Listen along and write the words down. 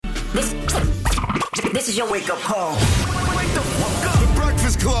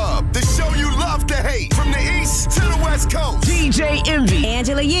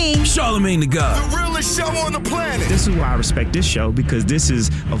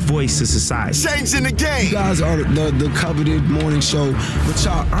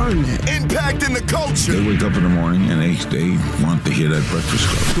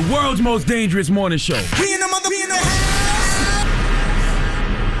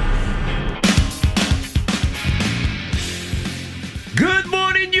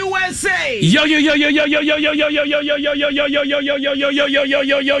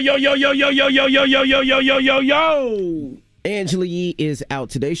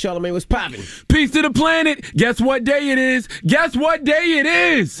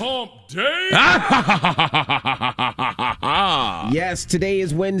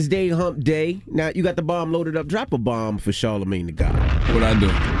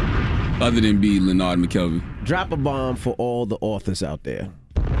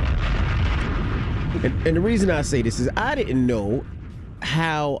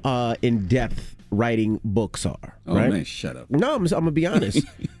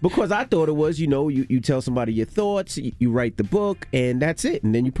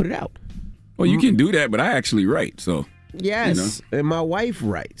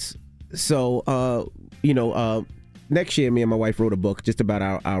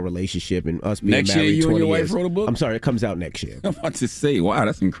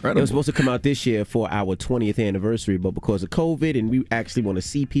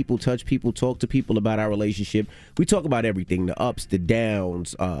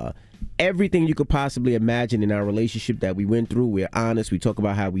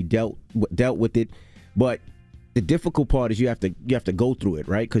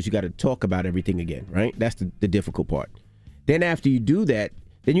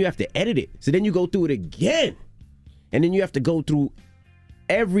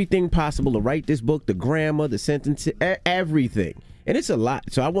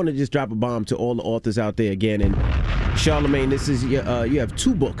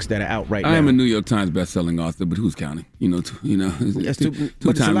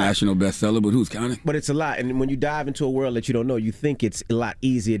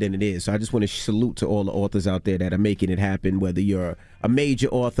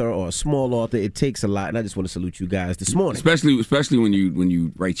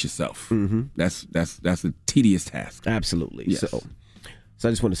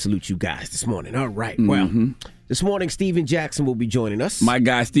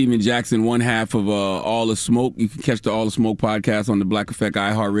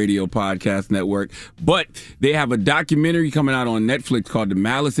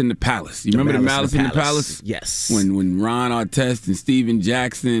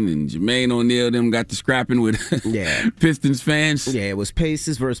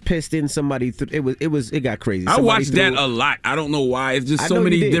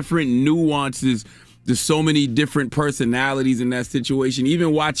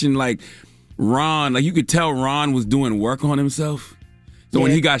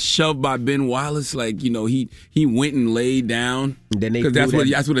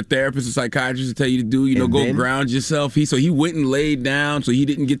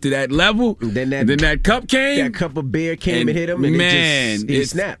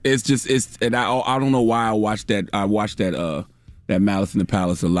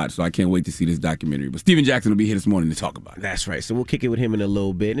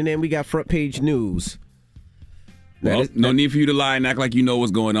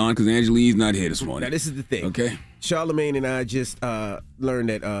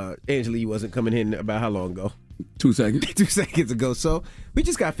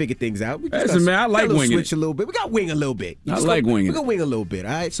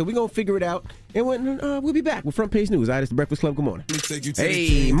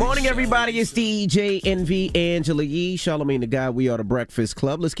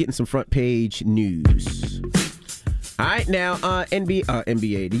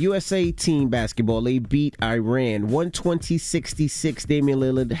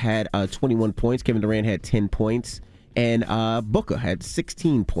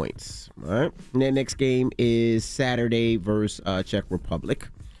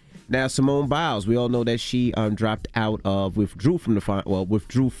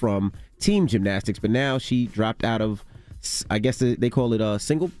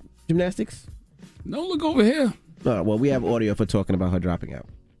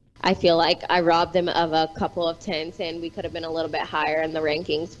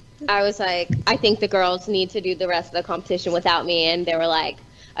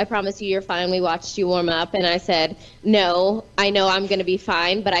I promise you're fine. We watched you warm up. And I said, no, I know I'm going to be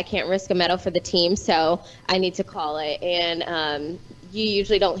fine, but I can't risk a medal for the team, so I need to call it. And you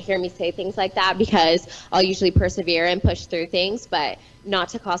usually don't hear me say things like that because I'll usually persevere and push through things, but not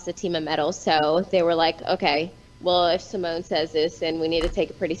to cost the team a medal. So they were like, okay, well, if Simone says this, then we need to take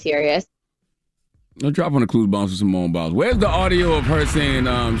it pretty serious. No drop on the clues bombs for Simone Biles. Where's the audio of her saying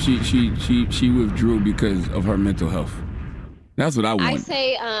she withdrew because of her mental health? That's what I want. I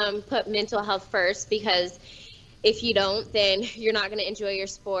say put mental health first, because if you don't, then you're not going to enjoy your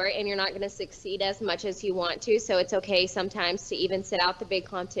sport and you're not going to succeed as much as you want to. So it's okay sometimes to even sit out the big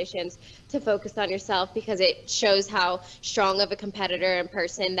competitions to focus on yourself, because it shows how strong of a competitor and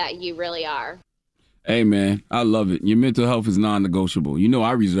person that you really are. Hey, man, I love it. Your mental health is non-negotiable. You know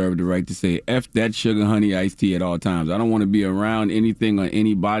I reserve the right to say F that sugar honey iced tea at all times. I don't want to be around anything or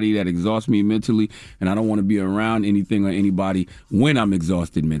anybody that exhausts me mentally, and I don't want to be around anything or anybody when I'm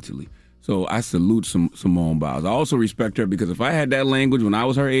exhausted mentally. So I salute Simone Biles. I also respect her, because if I had that language when I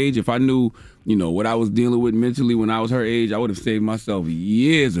was her age, if I knew, what I was dealing with mentally when I was her age, I would have saved myself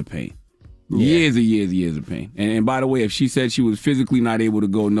years of pain. Years of pain. And by the way, if she said she was physically not able to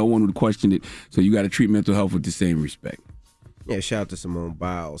go, no one would question it. So you got to treat mental health with the same respect. Yeah, shout out to Simone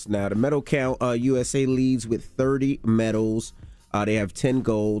Biles. Now, the medal count, USA leads with 30 medals. They have 10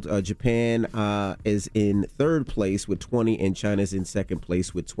 gold. Japan is in third place with 20, and China's in second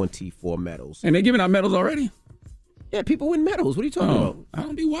place with 24 medals. And they're giving out medals already? Yeah, people win medals. What are you talking about? I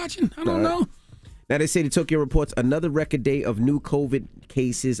don't be watching. I don't know. Now, they say the Tokyo reports another record day of new COVID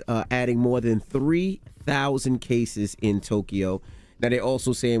cases, adding more than 3,000 cases in Tokyo. Now, they're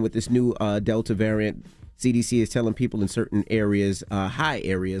also saying with this new Delta variant, CDC is telling people in certain areas, high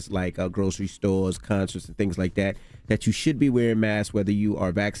areas like grocery stores, concerts, and things like that, that you should be wearing masks whether you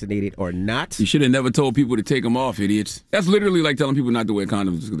are vaccinated or not. You should have never told people to take them off, idiots. That's literally like telling people not to wear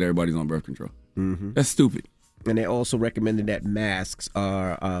condoms just because everybody's on birth control. Mm-hmm. That's stupid. And they also recommended that masks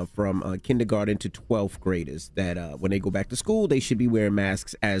are from kindergarten to 12th graders, that when they go back to school, they should be wearing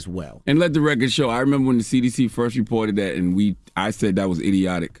masks as well. And let the record show, I remember when the CDC first reported that, and I said that was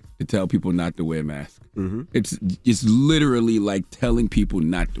idiotic to tell people not to wear masks. Mm-hmm. It's literally like telling people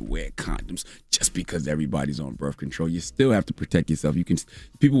not to wear condoms just because everybody's on birth control. You still have to protect yourself.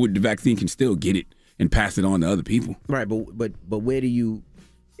 People with the vaccine can still get it and pass it on to other people. Right, but where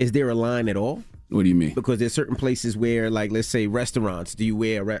is there a line at all? What do you mean? Because there's certain places where, like, let's say restaurants, do you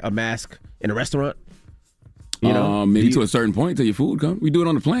wear a mask in a restaurant? Maybe to a certain point until your food comes. We do it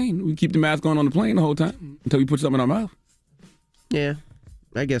on the plane. We keep the mask on the plane the whole time until we put something in our mouth. Yeah,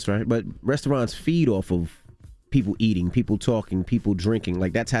 I guess right. But restaurants feed off of people eating, people talking, people drinking.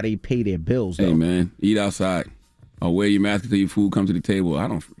 Like, that's how they pay their bills, though. Hey, man, eat outside. Or wear your mask until your food comes to the table.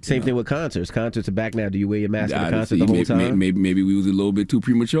 Same thing with concerts. Concerts are back now. Do you wear your mask at the concert the whole time? Maybe we was a little bit too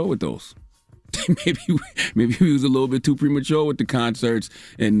premature with those. maybe we was a little bit too premature with the concerts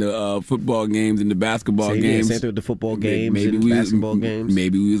and the football games and the basketball games. Same thing with the football games and basketball games.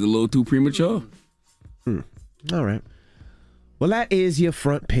 Maybe we was a little too premature. All right. Well, that is your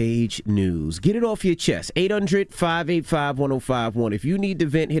front page news. Get it off your chest. 800-585-1051. If you need to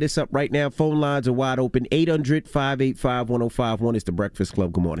vent, hit us up right now. Phone lines are wide open. 800-585-1051. It's The Breakfast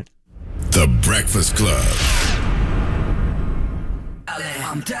Club. Good morning. The Breakfast Club.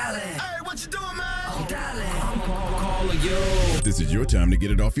 I'm dialing. Hey, what you doing, man? I'm dialing. I'm calling you. This is your time to get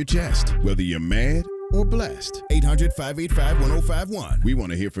it off your chest, whether you're mad or blessed. 800-585-1051. We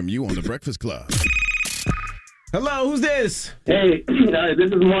want to hear from you on The Breakfast Club. Hello, who's this? Hey,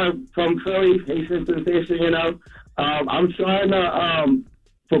 this is Mark from Philly, Haitian Sensation, I'm trying to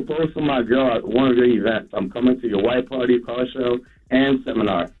propose to my girl at one of your events. I'm coming to your white party, car show, and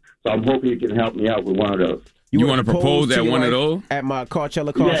seminar. So I'm hoping you can help me out with one of those. You want to propose at one of those? At my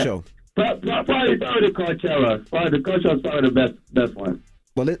Coachella car show? Probably the Coachella. Probably the Coachella is probably the best one.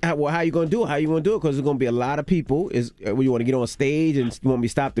 Well, how you going to do it? How you going to do it? Because there's going to be a lot of people. You want to get on stage and you want me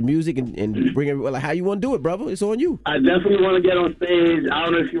to stop the music and bring everyone? Like, how you want to do it, brother? It's on you. I definitely want to get on stage. I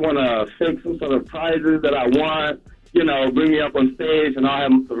don't know if you want to fix some sort of prizes that I want. Bring me up on stage, and I'll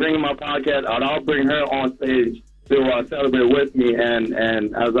have the ring in my pocket, and I'll bring her on stage to celebrate with me, and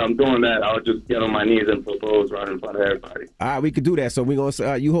as I'm doing that, I'll just get on my knees and propose right in front of everybody. All right, we could do that. So we're gonna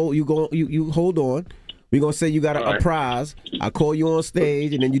say you hold on. We're gonna say you got a prize. I call you on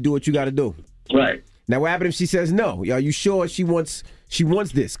stage, and then you do what you got to do. Right. Now, what happens if she says no? Are you sure she wants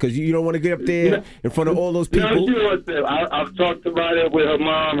this? Because you don't want to get up there in front of all those people. No, she wants it. I've talked about it with her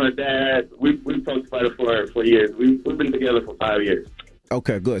mom, her dad. We've talked about it for years. We've been together for 5 years.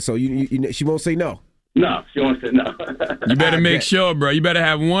 Okay, good. So she won't say no. No, she won't say no. You better make sure, bro. You better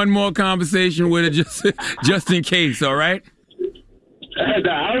have one more conversation with her just in case, all right?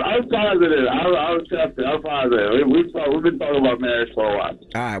 I'm positive. I'm trusting. I'm positive. We've been talking about marriage for a while.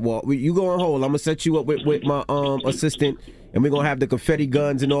 All right, well, you go on hold. I'm going to set you up with my assistant, and we're going to have the confetti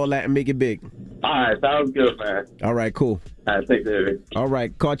guns and all that and make it big. All right, sounds good, man. All right, cool. All right, thanks, David. All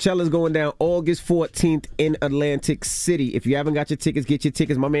right, Coachella's going down August 14th in Atlantic City. If you haven't got your tickets, get your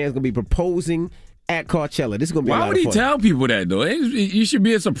tickets. My man's going to be proposing at Coachella. This is going to be a lot of fun. Why would he tell people that, though? You should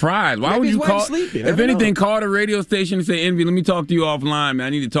be a surprise. Why would you call? If anything, call the radio station and say, Envy, let me talk to you offline, man. I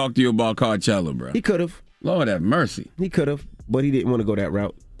need to talk to you about Coachella, bro. He could have. Lord have mercy. He could have, but he didn't want to go that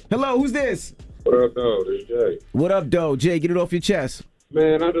route. Hello, who's this? What up, though? This is Jay. What up, though? Jay, get it off your chest.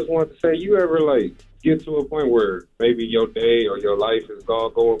 Man, I just wanted to say, you ever, get to a point where maybe your day or your life is all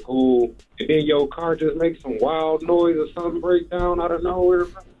going cool, and then your car just makes some wild noise or something break down out of nowhere?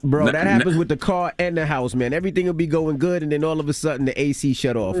 Bro, that happens with the car and the house, man. Everything will be going good, and then all of a sudden the AC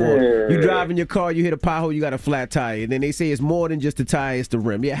shut off. Or you drive in your car, you hit a pothole, you got a flat tire, and then they say it's more than just the tire, it's the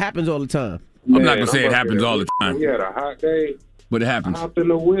rim. Yeah, it happens all the time. I'm not going to say it happens all the time. We had a hot day. But it happens. I hopped in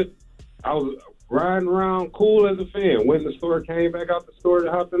the whip. I was riding around cool as a fan. Went in the store, came back out the store,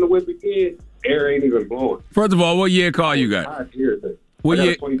 hopped in the whip again. Air ain't even blowing. First of all, what year car you got? What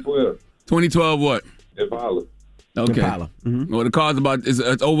year? 2012. 2012 what? Impala. Okay. Impala. Mm-hmm. Well, the car's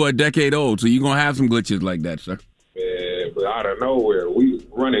it's over a decade old, so you're going to have some glitches like that, sir. Yeah, but out of nowhere, we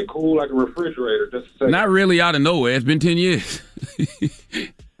running cool like a refrigerator. Just a second. Not really out of nowhere. It's been 10 years.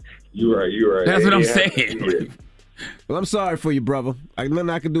 You're right. That's what I'm saying. Well, I'm sorry for you, brother. Nothing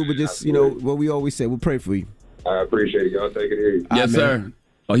I can do but just, what we always say. We'll pray for you. I appreciate it. Y'all take it easy. Yes, sir.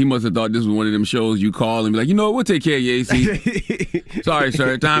 Oh, he must have thought this was one of them shows you call and be like, we'll take care of you, AC. Sorry,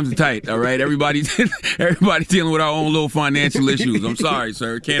 sir. Times are tight, all right? Everybody's dealing with our own little financial issues. I'm sorry,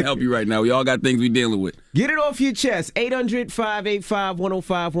 sir. Can't help you right now. We all got things we dealing with. Get it off your chest.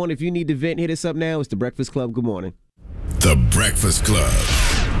 800-585-1051. If you need to vent, hit us up now. It's The Breakfast Club. Good morning. The Breakfast Club.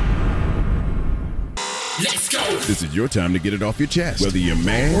 Let's go. This is your time to get it off your chest, whether you're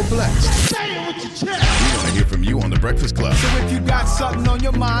mad or blessed. Say it with your chest. We want to hear from you on The Breakfast Club. So if you got something on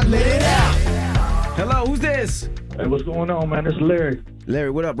your mind, let it out. Hello, who's this? Hey, what's going on, man? It's Larry.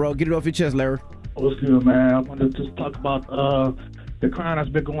 Larry, what up, bro? Get it off your chest, Larry. What's good, man? I wanted to just talk about the crime that's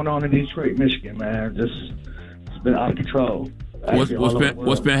been going on in Detroit, Michigan, man. It's been out of control.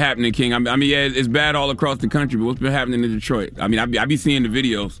 What's been happening, King? I mean, yeah, it's bad all across the country, but what's been happening in Detroit? I mean, I be seeing the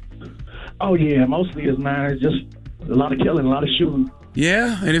videos. Oh, yeah, mostly it's, man, it's just a lot of killing, a lot of shooting.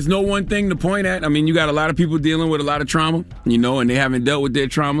 Yeah, and it's no one thing to point at. I mean, you got a lot of people dealing with a lot of trauma, and they haven't dealt with their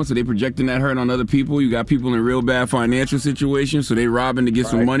trauma, so they projecting that hurt on other people. You got people in real bad financial situations, so they robbing to get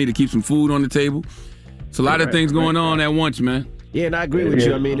some money to keep some food on the table. It's a lot of things going on at once, man. Yeah, and I agree with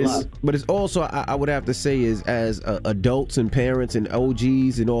you. I mean, but it's also, I would have to say, is as adults and parents and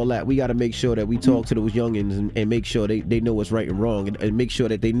OGs and all that, we got to make sure that we talk to those youngins and make sure they know what's right and wrong, and make sure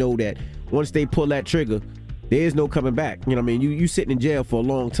that they know that once they pull that trigger, there is no coming back. You know what I mean? You sitting in jail for a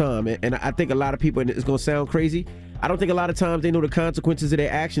long time, and I think a lot of people, and it's going to sound crazy, I don't think a lot of times they know the consequences of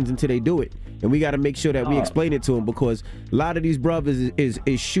their actions until they do it. And we got to make sure that we explain it to them, because a lot of these brothers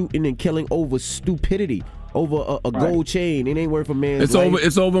is shooting and killing over stupidity, over a gold chain. It ain't worth a man's life.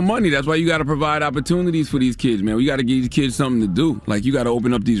 It's over money. That's why you got to provide opportunities for these kids, man. We got to give these kids something to do. Like, you got to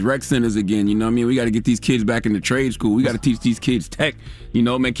open up these rec centers again. You know what I mean? We got to get these kids back into trade school. We got to teach these kids tech. You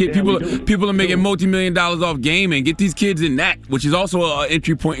know, man. People are making multi-million dollars off gaming. Get these kids in that, which is also an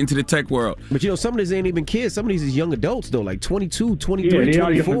entry point into the tech world. But some of these ain't even kids. Some of these is young adults though, like 22, 23,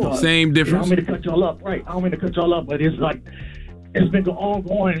 24. Same difference. I don't mean to cut y'all up, right? I don't mean to cut y'all up, but it's like, it's been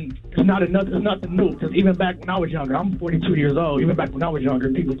ongoing. It's nothing new. Because even back when I was younger, I'm 42 years old. Even back when I was younger,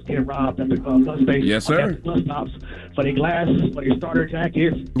 people was getting robbed at the bus station. Yes, sir. At the bus stops for their glasses, for their starter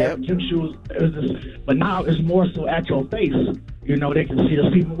jackets, gym shoes. It was just, but now it's more so at your face. You know, they can see the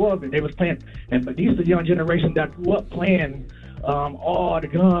people more of it. They was playing, but these are the young generation that grew up playing all the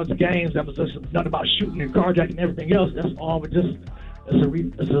guns, the games that was just nothing about shooting and carjacking and everything else. That's all. But just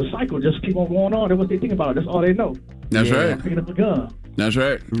it's a cycle. Just keep on going on. That's what they think about. That's all they know. That's right. Picking up a gun. That's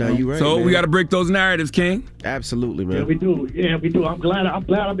right. No, you're right. So man. we got to break those narratives, King. Absolutely, man. Yeah, we do. I'm glad I've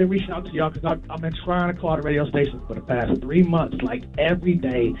been reaching out to y'all, because I've been trying to call the radio station for the past 3 months. Like every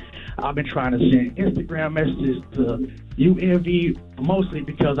day, I've been trying to send Instagram messages to UNV, mostly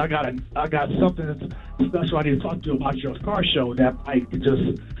because I got something special I need to talk to you about your car show. That I could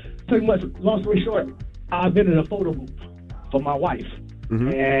just pretty much. Long story short, I invented a photo booth for my wife,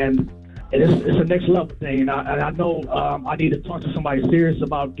 and it's a next level thing. And I know I need to talk to somebody serious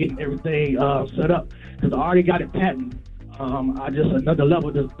about getting everything set up, because I already got it patented. I just another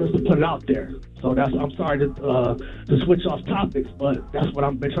level just to put it out there. So I'm sorry to switch off topics, but that's what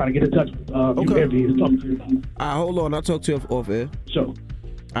I've been trying to get in touch with UNV is talking to you about. Hold on, I'll talk to you off air. Sure. All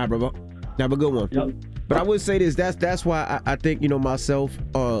right, brother. Have a good one. Yep. But I would say this, that's why I think, myself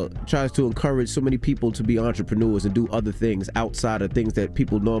tries to encourage so many people to be entrepreneurs and do other things outside of things that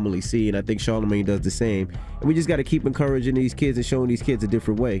people normally see. And I think Charlamagne does the same. And we just got to keep encouraging these kids and showing these kids a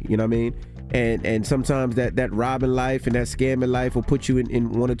different way. You know what I mean? And sometimes that robbing life and that scamming life will put you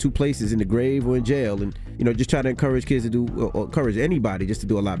in one or two places, in the grave or in jail. And, just try to encourage kids to do, or encourage anybody just to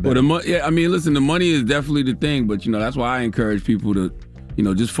do a lot better. Well, listen, the money is definitely the thing. But, that's why I encourage people to,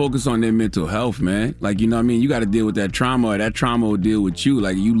 just focus on their mental health, man. Like, you got to deal with that trauma, or that trauma will deal with you.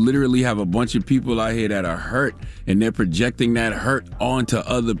 Like, you literally have a bunch of people out here that are hurt, and they're projecting that hurt onto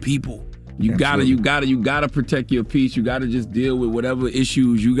other people. You gotta protect your peace. You gotta just deal with whatever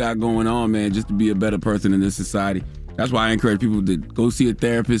issues you got going on, man, just to be a better person in this society. That's why I encourage people to go see a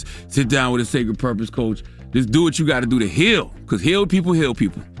therapist, sit down with a Sacred Purpose coach. Just do what you got to do to heal, because heal people heal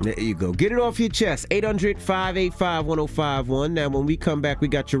people. There you go. Get it off your chest. 800-585-1051. Now, when we come back, we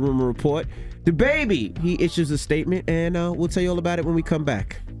got your rumor report. The baby, he issues a statement, and we'll tell you all about it when we come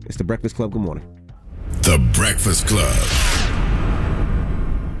back. It's The Breakfast Club. Good morning. The Breakfast Club.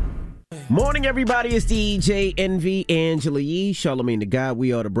 Morning, everybody. It's DJ Envy, Angela Yee, Charlamagne the God.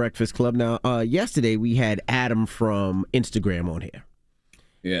 We are The Breakfast Club. Now, yesterday we had Adam from Instagram on here.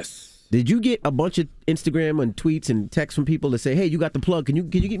 Yes. Did you get a bunch of Instagram and tweets and texts from people that say, "Hey, you got the plug? Can you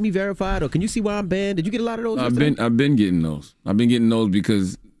get me verified, or can you see why I'm banned?" Did you get a lot of those? I've been getting those. I've been getting those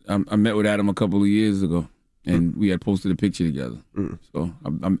because I met with Adam a couple of years ago, and we had posted a picture together. So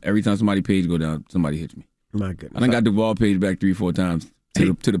every time somebody's page go down, somebody hits me. My goodness. I done got the Duval page back 3-4 times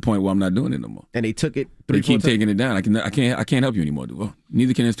to the point where I'm not doing it no more. And they took it. They keep taking it down. I can't help you anymore, Duval.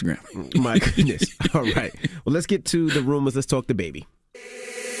 Neither can Instagram. My goodness. All right. Well, let's get to the rumors. Let's talk the baby.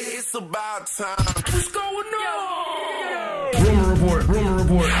 It's about time. What's going on? Rumor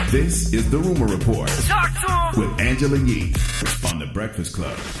report. This is the Rumor Report with Angela Yee on The Breakfast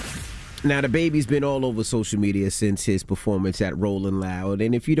Club. Now, the baby's been all over social media since his performance at Rolling Loud.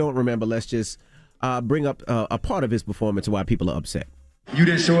 And if you don't remember, let's just bring up a part of his performance and why people are upset. You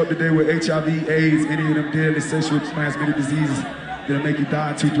didn't show up today with HIV, AIDS, any of them deadly sexually transmitted diseases that'll make you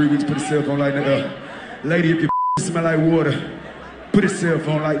die in 2-3 weeks. Put a cell phone light in the air. Lady, if you smell like water, put a cell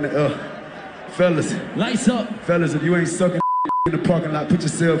phone light in the air. Fellas. Lights up. Fellas, if you ain't sucking in the parking lot, put your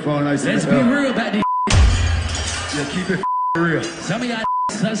cell phone lights in the air. Let's be real about this. Yeah, keep it real. Some of y'all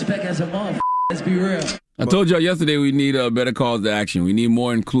suspect as a motherfucker. Let's be real. I told y'all yesterday we need better calls to action. We need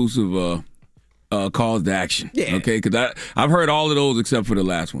more inclusive calls to action. Yeah. Okay, because I've heard all of those except for the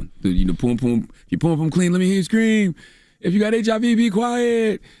last one. Poom poom. If you poom clean, let me hear you scream. If you got HIV, be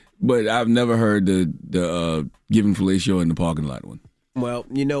quiet. But I've never heard the giving fellatio in the parking lot one. Well,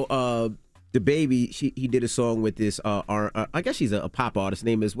 the baby, he did a song with this. I guess she's a pop artist.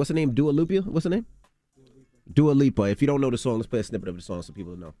 Name is, what's her name? Dua Lipa. What's her name? Dua Lipa. If you don't know the song, let's play a snippet of the song so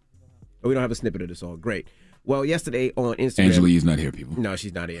people know. Oh, we don't have a snippet of the song. Great. Well, yesterday on Instagram, Angela Yee's not here, people. No,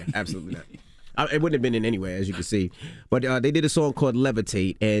 she's not here. Absolutely not. It wouldn't have been in anywhere, as you can see. But they did a song called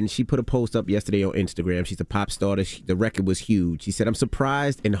Levitate, and she put a post up yesterday on Instagram. She's a pop star. The record was huge. She said, "I'm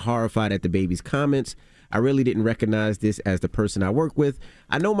surprised and horrified at the baby's comments. I really didn't recognize this as the person I work with.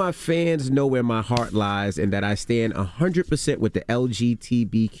 I know my fans know where my heart lies and that I stand 100% with the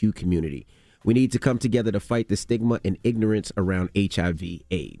LGBTQ community. We need to come together to fight the stigma and ignorance around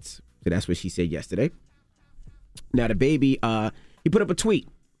HIV/AIDS." So that's what she said yesterday. Now, the baby, he put up a tweet.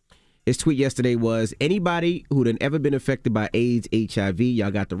 His tweet yesterday was, "Anybody who'd ever been affected by AIDS, HIV,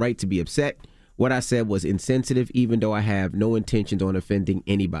 y'all got the right to be upset. What I said was insensitive, even though I have no intentions on offending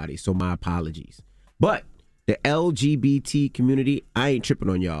anybody, so my apologies. But the LGBT community, I ain't tripping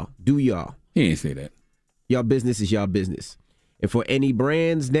on y'all. Do y'all." He ain't say that. Y'all business is y'all business. And for any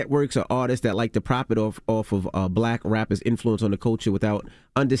brands, networks, or artists that like to profit off of black rappers' influence on the culture without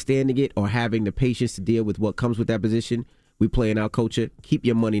understanding it or having the patience to deal with what comes with that position, we play in our culture. Keep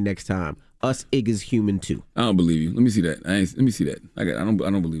your money next time. Us is human too. I don't believe you. Let me see that. Let me see that. I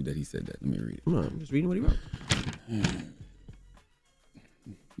don't believe that he said that. Let me read it. Come on, I'm just reading what he wrote.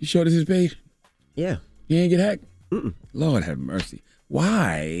 You showed us his page? Yeah. He ain't get hacked? Lord have mercy.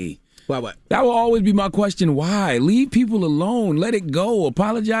 Why? Why what? That will always be my question. Why? Leave people alone. Let it go.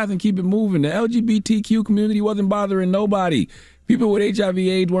 Apologize and keep it moving. The LGBTQ community wasn't bothering nobody. People with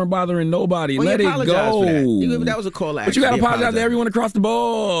HIV/AIDS weren't bothering nobody. Well, let it go. That was a call to action. But you got to apologize to everyone across the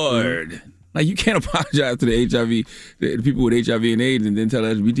board. Like, you can't apologize to the people with HIV and AIDS and then tell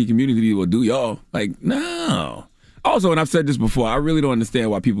the LGBT community, well, do y'all. Like, no. Also, and I've said this before, I really don't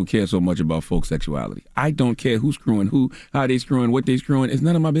understand why people care so much about folks' sexuality. I don't care who's screwing who, how they screwing, what they screwing. It's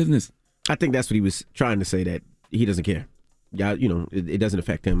none of my business. I think that's what he was trying to say, that he doesn't care. Y'all, it doesn't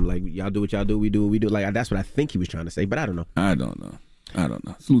affect him. Like, y'all do what y'all do, we do what we do. Like, that's what I think he was trying to say, but I don't know. I don't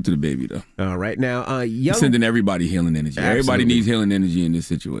know. Salute to the baby, though. All right. Now, He's sending everybody healing energy. Absolutely. Everybody needs healing energy in this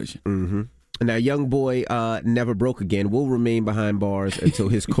situation. Mm-hmm. Now, young boy never broke again, will remain behind bars until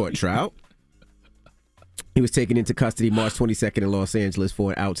his court trial. He was taken into custody March 22nd in Los Angeles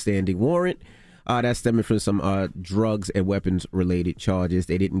for an outstanding warrant. That's stemming from some drugs and weapons-related charges.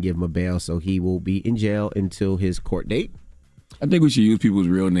 They didn't give him a bail, so he will be in jail until his court date. I think we should use people's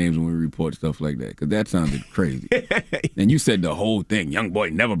real names when we report stuff like that, because that sounded crazy. And you said the whole thing, young boy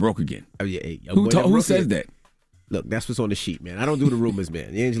never broke again. Oh, yeah, who says that? Look, that's what's on the sheet, man. I don't do the rumors,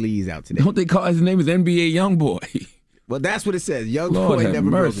 man. Angela Yee's out today. Don't they call his name is NBA Young Boy? Well, that's what it says. Young Lord boy never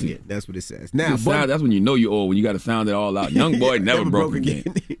broke mercy. again. That's what it says. Now, that's when you know you're old, when you got to sound it all out. Young boy never broke again.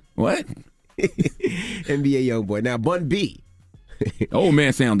 What? NBA Young Boy. Now, Bun B. Old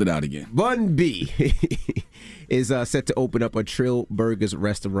man sounded out again. Bun B is set to open up a Trill Burgers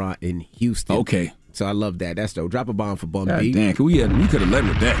restaurant in Houston. Okay. So I love that. That's dope. Drop a bomb for Bun God B. Damn, we could have led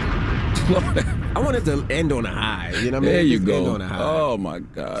with that. I wanted to end on a high. You know what I mean? There you Just go. End on a high. Oh, my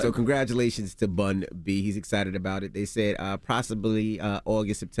God. So congratulations to Bun B. He's excited about it. They said possibly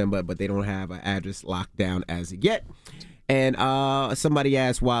August, September, but they don't have an address locked down as of yet. And somebody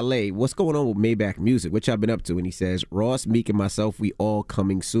asked Wale, what's going on with Maybach Music? What y'all been up to? And he says, Ross, Meek, and myself, we all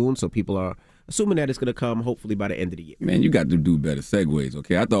coming soon. So people are assuming that it's going to come hopefully by the end of the year. Man, you got to do better segues,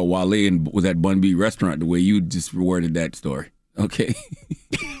 okay? I thought Wale was at Bun B restaurant the way you just worded that story. Okay.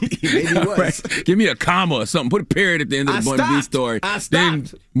 Maybe he was. Right. Give me a comma or something. Put a period at the end of the Bun B story. I stopped.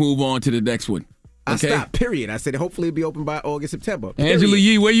 Then move on to the next one. Okay? I stopped, period. I said hopefully it'll be open by August, September. Angela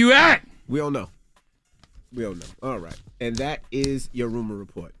Yee, where you at? We don't know. All right. And that is your rumor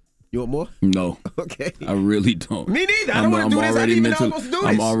report. You want more? No. Okay. I really don't. Me neither. I don't want to do this. I didn't even know I was supposed to do this.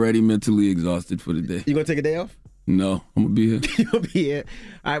 I'm already mentally exhausted for the day. You going to take a day off? No. I'm going to be here. You'll be here.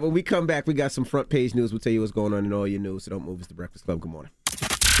 All right. When we come back, we got some front page news. We'll tell you what's going on in all your news. So don't move. It's The Breakfast Club. Good morning.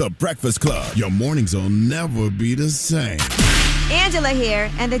 The Breakfast Club. Your mornings will never be the same. Angela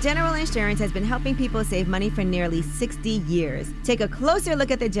here, and the General Insurance has been helping people save money for nearly 60 years. Take a closer look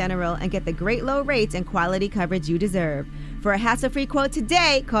at the General and get the great low rates and quality coverage you deserve. For a hassle-free quote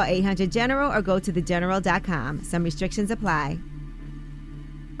today, call 800-GENERAL or go to thegeneral.com. Some restrictions apply.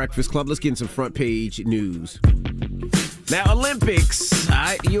 Breakfast Club, let's get in some front page news. Now, Olympics. All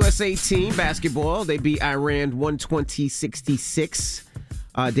right, USA team basketball, they beat Iran 120-66.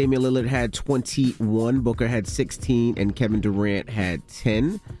 Damian Lillard had 21, Booker had 16, and Kevin Durant had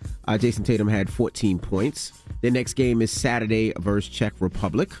 10. Jason Tatum had 14 points. The next game is Saturday versus Czech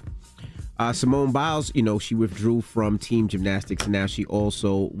Republic. Simone Biles, she withdrew from team gymnastics, and now she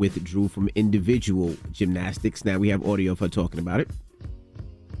also withdrew from individual gymnastics. Now we have audio of her talking about it.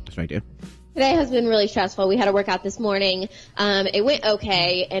 It's right there. Today has been really stressful. We had a workout this morning. It went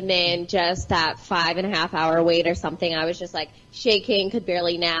okay, and then just that 5.5 hour wait or something, I was just like shaking, could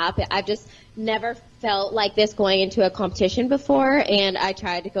barely nap. I've just never felt like this going into a competition before, and I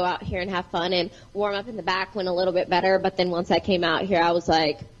tried to go out here and have fun and warm up in the back, went a little bit better, but then once I came out here, I was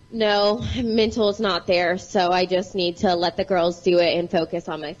like, no, mental is not there, so I just need to let the girls do it and focus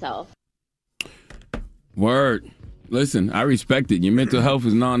on myself. Word. Listen, I respect it. Your mental health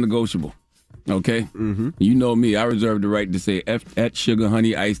is non-negotiable. Okay? Mm-hmm. You know me. I reserve the right to say F at sugar,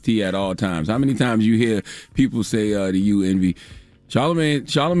 honey, iced tea at all times. How many times you hear people say to you, Envy,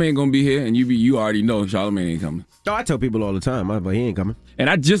 Charlamagne gonna be here, and you already know Charlamagne ain't coming. Oh, I tell people all the time, but he ain't coming. And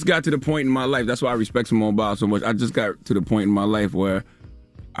I just got to the point in my life, that's why I respect Simone Biles so much. I just got to the point in my life where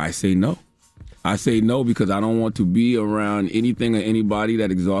I say no. I say no because I don't want to be around anything or anybody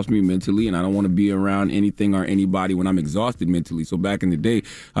that exhausts me mentally, and I don't want to be around anything or anybody when I'm exhausted mentally. So back in the day,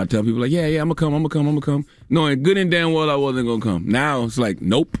 I tell people like, yeah, I'm gonna come. Knowing good and damn well I wasn't gonna come. Now it's like,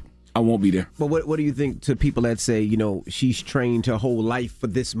 nope, I won't be there. But what do you think to people that say, she's trained her whole life for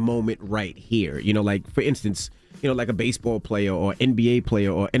this moment right here? Like, for instance, like a baseball player or NBA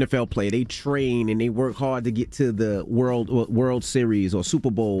player or NFL player, they train and they work hard to get to the World Series or Super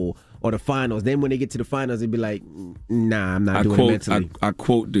Bowl or the finals. Then when they get to the finals, they'd be like, nah, I'm not doing it mentally. I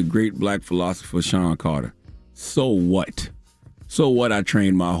quote the great black philosopher Sean Carter. So what? So what? I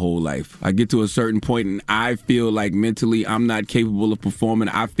trained my whole life. I get to a certain point and I feel like mentally I'm not capable of performing.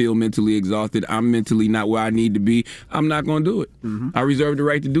 I feel mentally exhausted. I'm mentally not where I need to be. I'm not going to do it. Mm-hmm. I reserve the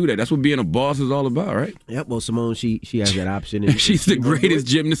right to do that. That's what being a boss is all about, right? Yep. Well, Simone, she has that option. And she's the greatest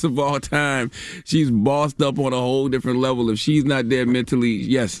gymnast of all time. She's bossed up on a whole different level. If she's not there mentally,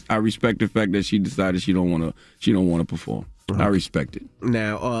 yes, I respect the fact that she decided she don't want to perform. I respect it.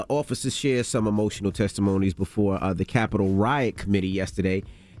 Now, officers shared some emotional testimonies before the Capitol Riot Committee yesterday.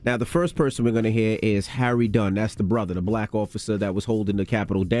 Now, the first person we're going to hear is Harry Dunn. That's the brother, the black officer that was holding the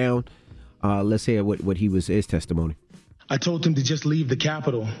Capitol down. Let's hear what his testimony. I told them to just leave the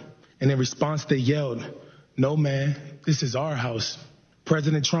Capitol, and in response they yelled, "No, man, this is our house.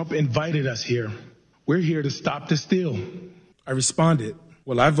 President Trump invited us here. We're here to stop the steal." I responded,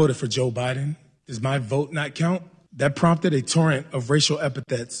 "Well, I voted for Joe Biden. Does my vote not count?" That prompted a torrent of racial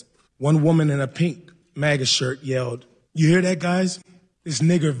epithets. One woman in a pink MAGA shirt yelled, "You hear that, guys? This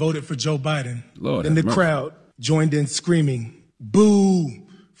nigger voted for Joe Biden." Lord, then the crowd joined in screaming, "Boo,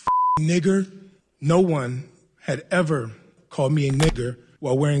 nigger." No one had ever called me a nigger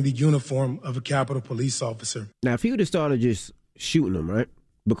while wearing the uniform of a Capitol Police officer. Now, if he would have started just shooting them, right?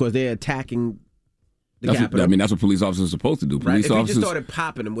 Because they're attacking the Capitol. That's what police officers are supposed to do. Police right? If officers he just started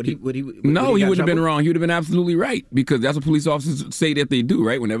popping them, would he wouldn't have been wrong. He would have been absolutely right, because that's what police officers say that they do,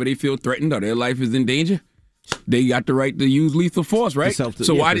 right? Whenever they feel threatened or their life is in danger, they got the right to use lethal force, right?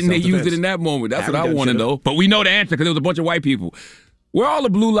 So why didn't they use it in that moment? That's what I want to know. But we know the answer, because there was a bunch of white people. Where all the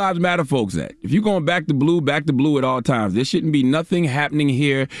Blue Lives Matter folks at? If you're going back to blue at all times. There shouldn't be nothing happening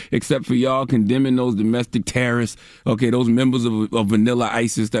here except for y'all condemning those domestic terrorists, okay, those members of Vanilla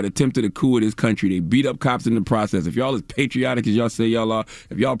ISIS that attempted a coup in this country. They beat up cops in the process. If y'all as patriotic as y'all say y'all are,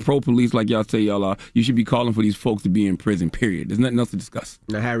 if y'all pro-police like y'all say y'all are, you should be calling for these folks to be in prison, period. There's nothing else to discuss.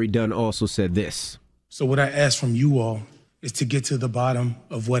 Now, Harry Dunn also said this. So what I ask from you all is to get to the bottom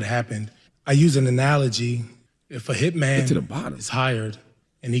of what happened. I use an analogy. If a hitman is hired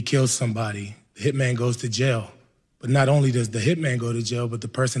and he kills somebody, the hitman goes to jail. But not only does the hitman go to jail, but the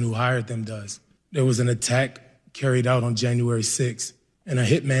person who hired them does. There was an attack carried out on January 6th, and a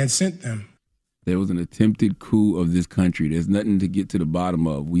hitman sent them. There was an attempted coup of this country. There's nothing to get to the bottom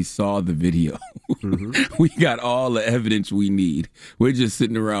of. We saw the video. Mm-hmm. We got all the evidence we need. We're just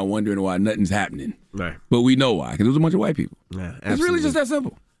sitting around wondering why nothing's happening. Right. But we know why, because it was a bunch of white people. Yeah, it's really just that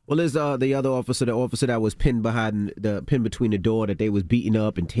simple. Well, there's the other officer, the officer that was pinned between the door that they was beating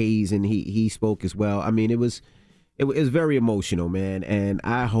up and tased, and he spoke as well. I mean, it was very emotional, man, and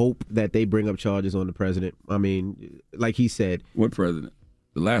I hope that they bring up charges on the president. I mean, like he said. What president?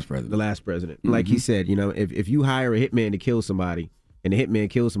 The last president. The last president. Mm-hmm. Like he said, if you hire a hitman to kill somebody, and the hitman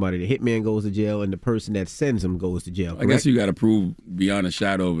kills somebody, the hitman goes to jail, and the person that sends him goes to jail. Correct? I guess you got to prove beyond a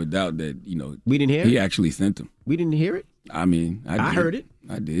shadow of a doubt that, we didn't hear he actually sent him. We didn't hear it? I mean, I heard it.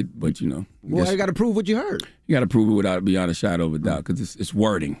 I did, but Well, I got to prove what you heard. You got to prove it beyond a shadow of a doubt, because it's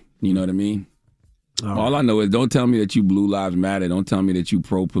wording. You know what I mean? All I know is, don't tell me that you Blue Lives Matter. Don't tell me that you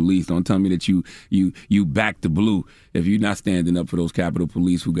pro-police. Don't tell me that you back the blue if you're not standing up for those Capitol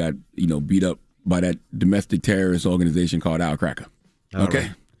Police who got beat up by that domestic terrorist organization called Al Cracker.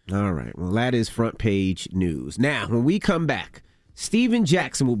 Okay. All right. Well, that is front page news. Now, when we come back, Steven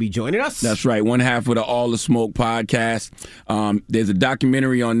Jackson will be joining us. That's right. One half of the All the Smoke podcast. There's a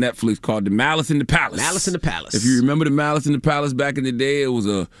documentary on Netflix called The Malice in the Palace. Malice in the Palace. If you remember The Malice in the Palace back in the day, it was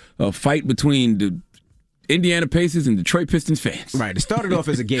a fight between the Indiana Pacers and Detroit Pistons fans. Right. It started off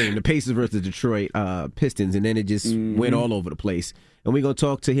as a game, the Pacers versus Detroit Pistons, and then it just went all over the place. And we're going to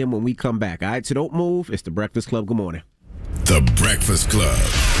talk to him when we come back. All right, so don't move. It's The Breakfast Club. Good morning. The Breakfast Club.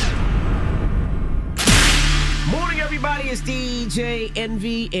 Morning, everybody. It's DJ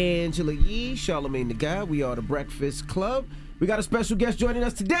Envy, Angela Yee, Charlamagne the Guy. We are The Breakfast Club. We got a special guest joining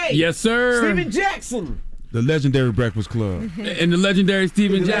us today. Yes, sir. Steven Jackson. The legendary Breakfast Club. And the legendary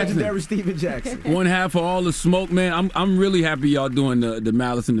Steven Jackson. Legendary Steven Jackson. One half of All the Smoke, man. I'm really happy y'all doing the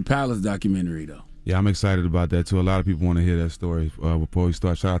Malice in the Palace documentary, though. Yeah, I'm excited about that, too. A lot of people want to hear that story. Before we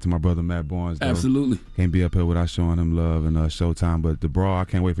start, shout out to my brother Matt Barnes. Though. Absolutely. Can't be up here without showing him love and Showtime. But the brawl, I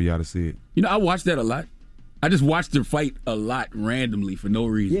can't wait for y'all to see it. I watched that a lot. I just watched the fight a lot randomly for no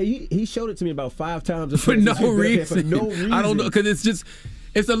reason. Yeah, he showed it to me about 5 times. For no reason. For no reason. I don't know, because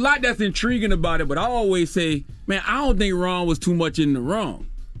it's a lot that's intriguing about it, but I always say, man, I don't think Ron was too much in the wrong.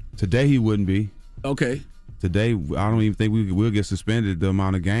 Today he wouldn't be. Okay. Today, I don't even think we'll get suspended the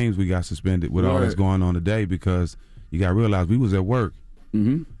amount of games we got suspended with all that's going on today, because you got to realize we was at work.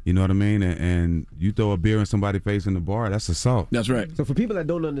 Mm-hmm. You know what I mean? And you throw a beer in somebody's face in the bar, that's assault. That's right. So for people that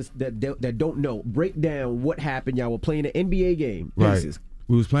don't understand, that don't know, break down what happened. Y'all were playing an NBA game. Right. Pacers.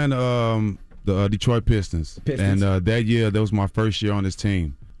 We was playing the The Detroit Pistons. And that year, that was my first year on this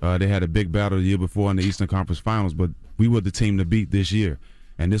team. They had a big battle the year before in the Eastern Conference Finals, but we were the team to beat this year.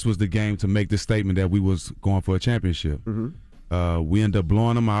 And this was the game to make the statement that we was going for a championship. We ended up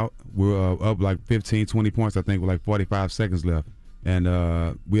blowing them out. We were up like 15, 20 points, I think, with like 45 seconds left. And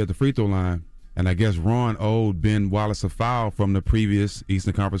we had the free throw line. And I guess Ron owed Ben Wallace a foul from the previous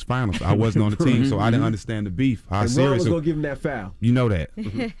Eastern Conference Finals. I wasn't on the team, so I didn't understand the beef. How and serious Ron was going to give him that foul. You know that.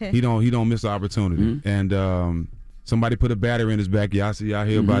 He don't miss the opportunity. And somebody put a battery in his back. Y'all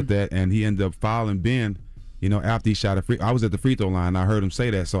hear about that. And he ended up fouling Ben, you know, after he shot a free. I was at the free throw line. I heard him say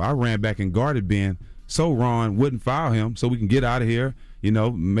that. So I ran back and guarded Ben so Ron wouldn't foul him so we can get out of here. You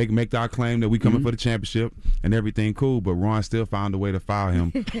know, make our claim that we coming for the championship and everything cool, but Ron still found a way to foul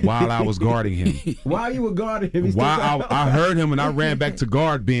him while I was guarding him. While you were guarding him? While I heard him and I ran back to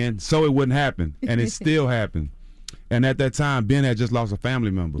guard Ben so it wouldn't happen, and it still happened. And at that time, Ben had just lost a family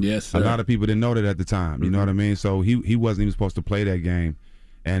member. Yes, sir. A lot of people didn't know that at the time. You know what I mean? So he wasn't even supposed to play that game,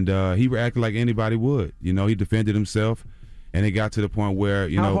 and he reacted like anybody would. You know, he defended himself. And it got to the point where,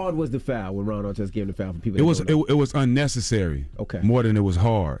 How hard was the foul when Ron Artest gave him the foul for people? It was unnecessary. Okay. More than it was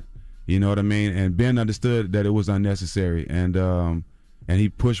hard. You know what I mean? And Ben understood that it was unnecessary, and he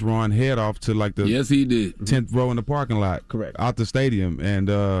pushed Ron's head off to like the 10th row in the parking lot. Correct. Out the stadium,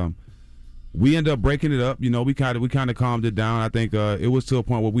 and we ended up breaking it up. You know, we kind of calmed it down. I think it was to a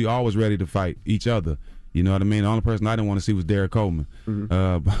point where we all was ready to fight each other. You know what I mean? The only person I didn't want to see was Derek Coleman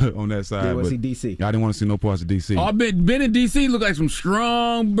on that side. You want to see DC? I didn't want to see no parts of DC. Oh, Ben and DC look like some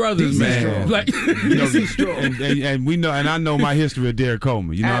strong brothers, man. Like, DC strong. And we know, and I know my history of Derek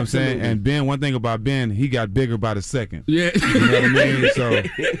Coleman. You know what I'm saying? And Ben, one thing about Ben, he got bigger by the second. Yeah. You know what I mean? So,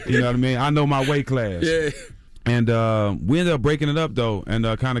 you know what I mean? I know my weight class. Yeah. And we ended up breaking it up, though, and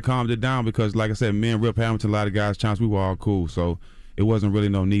kind of calmed it down because, like I said, me and Rip Hamilton, a lot of guys, Chance, we were all cool. So it wasn't really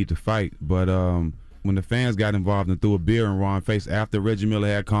no need to fight. But when the fans got involved and threw a beer in Ron's face after Reggie Miller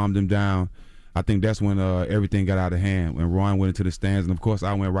had calmed him down, I think that's when everything got out of hand, when Ron went into the stands. And, of course,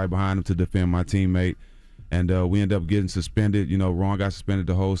 I went right behind him to defend my teammate. And we ended up getting suspended. You know, Ron got suspended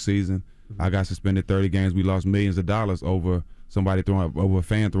the whole season. I got suspended 30 games. We lost millions of dollars over over a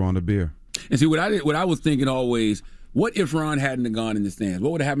fan throwing a beer. And see, what I was thinking always, what if Ron hadn't have gone in the stands?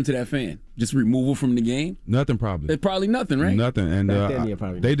 What would have happened to that fan? Just removal from the game? Nothing, probably. It's probably nothing, right? Nothing. And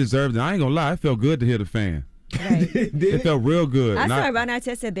they deserved it. I ain't going to lie. It felt good to hear the fan. Right. It felt real good. I saw Ron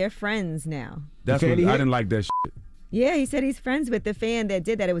Artest said they're friends now. That's what I didn't like that shit. Yeah, he said he's friends with the fan that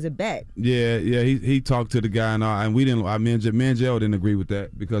did that. It was a bet. Yeah. He talked to the guy and all, and we didn't. Me and Joe didn't agree with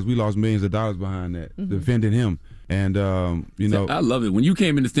that because we lost millions of dollars behind that, defending him. And you know, I love it when you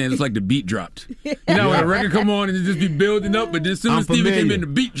came in the stands. It's like the beat dropped. You know, when a record come on and it just be building up, but then as soon as Steven came in, the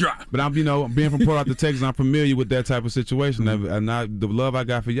beat dropped. But I'm, being from Port Arthur, Texas, I'm familiar with that type of situation. And the love I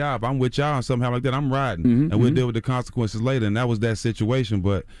got for y'all, if I'm with y'all and something like that, I'm riding, and we'll deal with the consequences later. And that was that situation.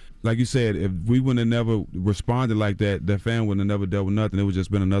 But like you said, if we wouldn't have never responded like that, that fan wouldn't have never dealt with nothing. It would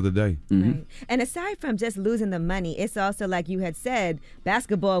just been another day. Right. And aside from just losing the money, it's also like you had said,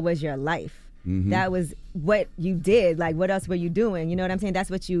 basketball was your life. That was what you did. Like, what else were you doing? You know what I'm saying? That's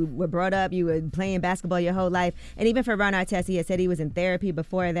what you were brought up. You were playing basketball your whole life. And even for Ron Artest, he had said he was in therapy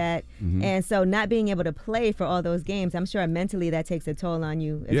before that. And so not being able to play for all those games, I'm sure mentally that takes a toll on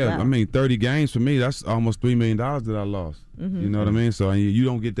you as well. Yeah, I mean, 30 games for me, that's almost $3 million that I lost. You know what I mean? So you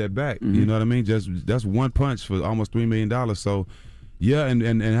don't get that back. You know what I mean? That's one punch for almost $3 million. So, yeah,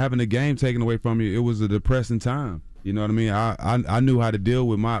 and having the game taken away from you, it was a depressing time. You know what I mean? I knew how to deal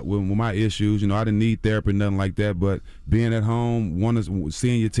with my issues. You know, I didn't need therapy, nothing like that. But being at home,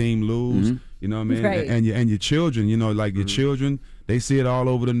 seeing your team lose, you know what I mean? Right. And your children, you know, like your children, they see it all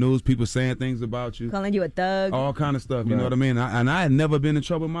over the news. People saying things about you, calling you a thug, all kind of stuff. You know what I mean? And I had never been in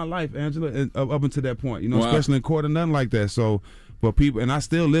trouble in my life, Angela, up until that point. You know, especially in court or nothing like that. So. For people, and I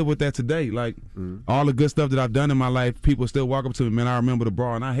still live with that today. Like all the good stuff that I've done in my life, people still walk up to me, man, I remember the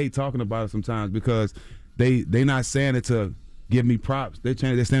brawl, and I hate talking about it sometimes because they not saying it to give me props. They're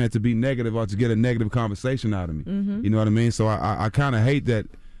saying it to be negative or to get a negative conversation out of me. You know what I mean? So I kind of hate that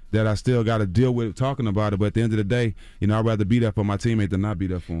I still got to deal with talking about it. But at the end of the day, you know, I'd rather be there for my teammate than not be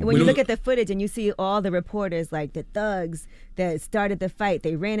there for him. When you look at the footage and you see all the reporters, like the thugs that started the fight,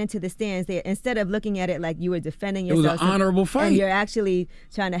 they ran into the stands. Instead of looking at it like you were defending yourself. It was an honorable fight. And you're actually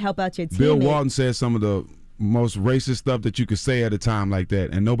trying to help out your teammate. Bill Walton said some of the most racist stuff that you could say at a time like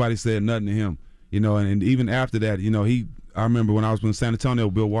that, and nobody said nothing to him. You know, and even after that, you know, I remember when I was in San Antonio,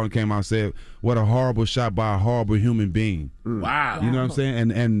 Bill Walton came out and said, what a horrible shot by a horrible human being. Wow. You know what I'm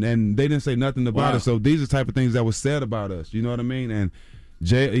saying? And they didn't say nothing about it. So these are the type of things that was said about us. You know what I mean? And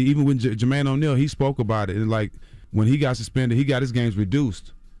even when Jermaine O'Neal, he spoke about it. And like when he got suspended, he got his games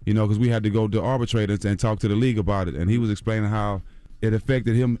reduced. you know, because we had to go to arbitrators and talk to the league about it. And he was explaining how it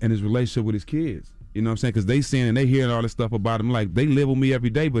affected him and his relationship with his kids. You know what I'm saying? Because they seeing and they hearing all this stuff about him. Like, they live with me every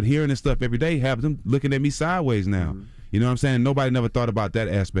day, but hearing this stuff every day have them looking at me sideways now. You know what I'm saying? Nobody never thought about that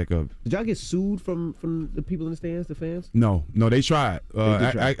aspect of it. Did y'all get sued from the people in the stands, the fans? No, they tried.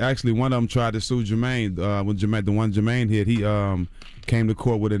 Actually, one of them tried to sue Jermaine. When the one Jermaine hit, he came to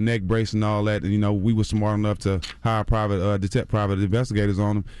court with a neck brace and all that. And, you know, we were smart enough to hire private investigators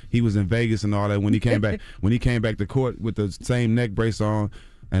on him. He was in Vegas and all that. When he came back, to court with the same neck brace on.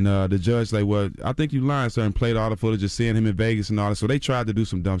 And the judge like, well, I think you lying, sir, and played all the footage of seeing him in Vegas and all that. So they tried to do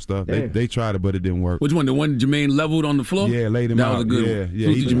some dumb stuff. They tried it, but it didn't work. Which one? The one Jermaine leveled on the floor? Yeah, laid him out. That was a good one. Yeah,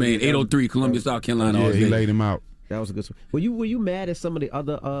 Jermaine, 803, Columbia, South Carolina. Yeah, he laid him out. That was a good one. Were you mad at some of the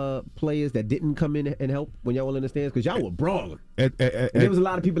other players that didn't come in and help when y'all were in the stands? Because y'all were brawling. There was a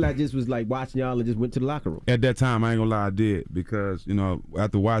lot of people that just was like watching y'all and just went to the locker room. At that time, I ain't gonna lie, I did, because, you know,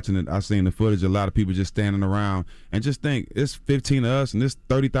 after watching it, I seen the footage. A lot of people just standing around and just think it's 15 of us and there's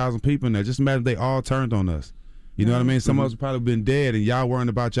 30,000 people in there. Just imagine they all turned on us. You know what I mean? Some of us probably been dead and y'all worrying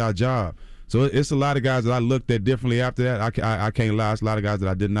about y'all job. So it's a lot of guys that I looked at differently after that. I can't lie. It's a lot of guys that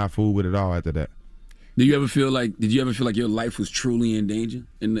I did not fool with at all after that. Did you ever feel like your life was truly in danger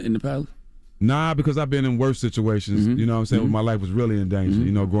in the Palace? Nah, because I've been in worse situations. You know what I'm saying? Where my life was really in danger.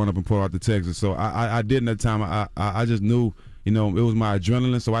 You know, growing up in Port Arthur, Texas. So I didn't at the time. I just knew, you know, it was my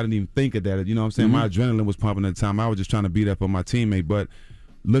adrenaline. So I didn't even think of that. You know what I'm saying? My adrenaline was pumping at the time. I was just trying to be there for my teammate. But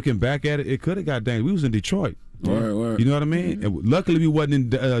looking back at it, it could have got dangerous. We was in Detroit. Word. You know what I mean? And luckily, we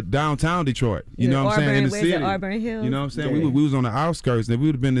wasn't in downtown Detroit. You know what I'm saying? In the city. Auburn Hills. You know what I'm saying? We was on the outskirts. And if we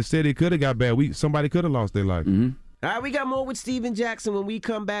would have been in the city, it could have got bad. Somebody could have lost their life. All right, we got more with Steven Jackson. When we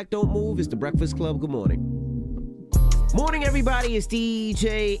come back, don't move. It's the Breakfast Club. Good morning. Morning, everybody. It's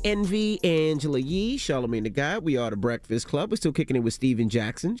DJ Envy, Angela Yee, Charlamagne the God. We are the Breakfast Club. We're still kicking it with Steven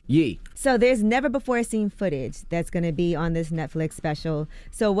Jackson. Yee. So there's never before seen footage that's going to be on this Netflix special.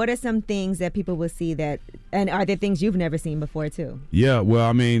 So what are some things that people will see and are there things you've never seen before too? Yeah, well,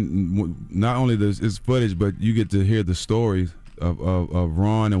 I mean, not only is footage, but you get to hear the stories of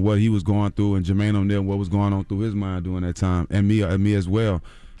Ron and what he was going through, and Jermaine O'Neal, what was going on through his mind during that time, and me as well.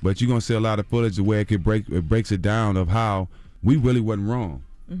 But you're gonna see a lot of footage where it breaks it down of how we really wasn't wrong.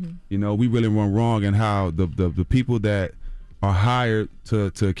 You know, we really weren't wrong, and how the people that are hired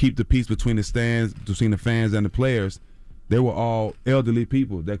to keep the peace between the stands, between the fans and the players, they were all elderly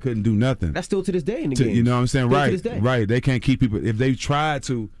people that couldn't do nothing. That's still to this day in the game. You know what I'm saying? Still to this day. Right. They can't keep people. If they tried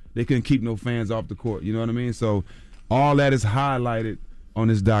to, they couldn't keep no fans off the court. You know what I mean? So all that is highlighted on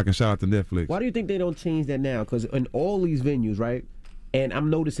this doc, and shout out to Netflix. Why do you think they don't change that now? Because in all these venues, right? And I'm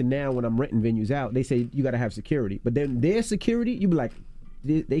noticing now when I'm renting venues out, they say you got to have security. But then their security, you be like,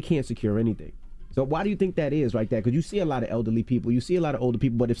 they can't secure anything. So why do you think that is like that? Because you see a lot of elderly people, you see a lot of older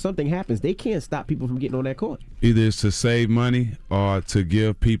people, but if something happens, they can't stop people from getting on that court. Either it's to save money or to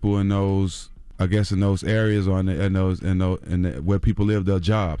give people in those, I guess, in those areas or where people live their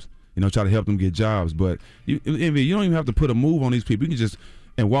jobs. You know, try to help them get jobs. But you don't even have to put a move on these people. You can just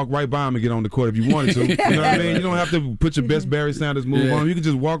walk right by them and get on the court if you wanted to. You know what I mean? You don't have to put your best Barry Sanders move on them. You can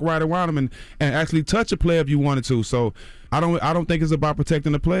just walk right around them and actually touch a player if you wanted to. So I don't think it's about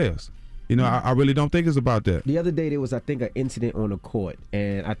protecting the players. You know, I really don't think it's about that. The other day there was, I think, an incident on the court,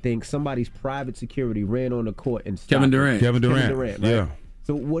 and I think somebody's private security ran on the court and stopped Kevin Durant. Right? Yeah.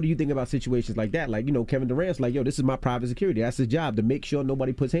 So what do you think about situations like that? Like, you know, Kevin Durant's like, yo, this is my private security. That's his job, to make sure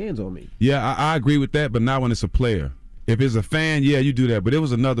nobody puts hands on me. Yeah, I agree with that, but not when it's a player. If it's a fan, yeah, you do that. But it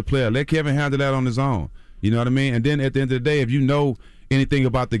was another player. Let Kevin handle that on his own. You know what I mean? And then at the end of the day, if you know anything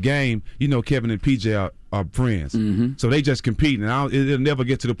about the game, you know Kevin and PJ are friends. So they just competing. It'll never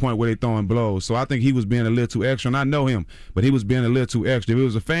get to the point where they're throwing blows. So I think he was being a little too extra. And I know him, but he was being a little too extra. If it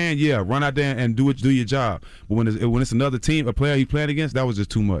was a fan, yeah, run out there and do your job. But when it's another team, a player you playing against, that was just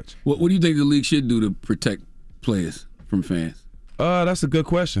too much. What do you think the league should do to protect players from fans? That's a good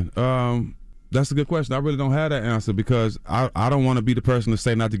question. That's a good question. I really don't have that answer because I don't want to be the person to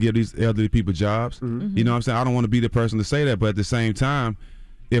say not to give these elderly people jobs. You know what I'm saying? I don't want to be the person to say that, but at the same time,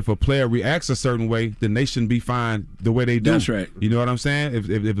 if a player reacts a certain way, then they shouldn't be fined the way they do. That's right. You know what I'm saying?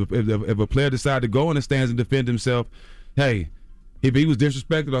 If a player decided to go in the stands and defend himself, hey, if he was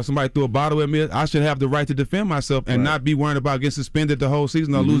disrespected or somebody threw a bottle at me, I should have the right to defend myself and not be worried about getting suspended the whole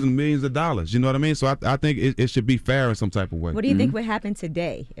season or losing millions of dollars. You know what I mean? So I think it should be fair in some type of way. What do you think would happen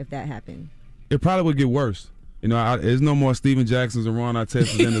today if that happened? It probably would get worse. You know, there's no more Steven Jacksons and Ron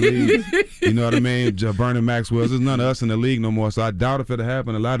Artestas in the league. You know what I mean? Vernon Maxwell's. There's none of us in the league no more. So I doubt if it'll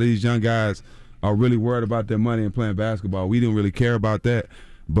happen. A lot of these young guys are really worried about their money and playing basketball. We didn't really care about that.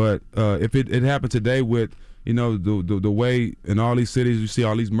 But if it happened today with you know, the way in all these cities you see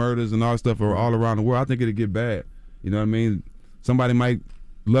all these murders and all this stuff are all around the world, I think it'll get bad. You know what I mean? Somebody might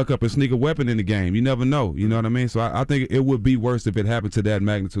luck up and sneak a weapon in the game. You never know. You know what I mean? So I think it would be worse if it happened to that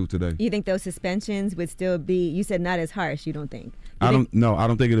magnitude today. You think those suspensions would still be, you said not as harsh, you don't think? I don't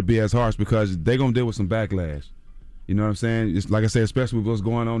think it'll be as harsh because they're going to deal with some backlash. You know what I'm saying? It's like I said, especially with what's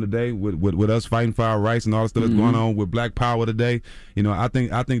going on today, with us fighting for our rights and all the stuff that's going on with Black Power today. You know, I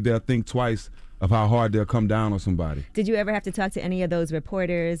think they'll think twice of how hard they'll come down on somebody. Did you ever have to talk to any of those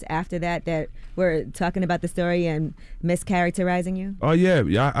reporters after that were talking about the story and mischaracterizing you? Oh,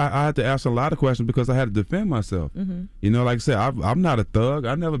 yeah. I had to ask a lot of questions because I had to defend myself. Mm-hmm. You know, like I said, I'm not a thug.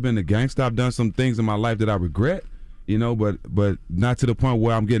 I've never been a gangster. I've done some things in my life that I regret, you know, but not to the point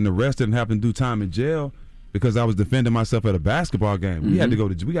where I'm getting arrested and having to do time in jail because I was defending myself at a basketball game.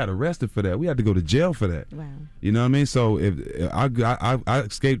 Mm-hmm. We got arrested for that. We had to go to jail for that. Wow. You know what I mean? So if I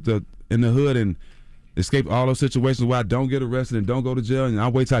escaped in the hood and escape all those situations where I don't get arrested and don't go to jail, and I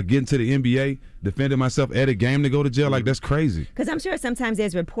wait till I get into the NBA, defending myself at a game to go to jail, like that's crazy. Because I'm sure sometimes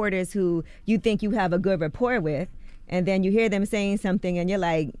there's reporters who you think you have a good rapport with, and then you hear them saying something and you're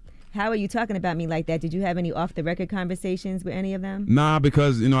like, how are you talking about me like that? Did you have any off-the-record conversations with any of them? Nah,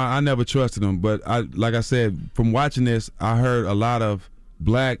 because, you know, I never trusted them. But like I said, from watching this, I heard a lot of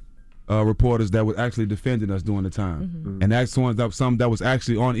black reporters that were actually defending us during the time. Mm-hmm. And that's some that was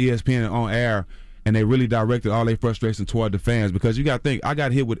actually on ESPN and on air, and they really directed all their frustration toward the fans because you got to think, I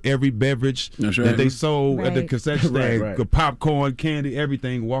got hit with every beverage that they sold at the concession stand, popcorn, candy,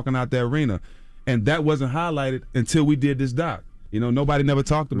 everything, walking out the arena. And that wasn't highlighted until we did this doc. You know, nobody never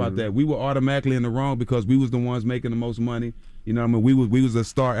talked about that. We were automatically in the wrong because we was the ones making the most money. You know what I mean? We was a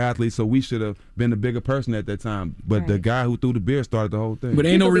star athlete, so we should have been the bigger person at that time. But the guy who threw the beer started the whole thing. But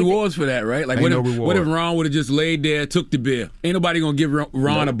ain't no rewards for that, right? Like, what if Ron would have just laid there, took the beer? Ain't nobody going to give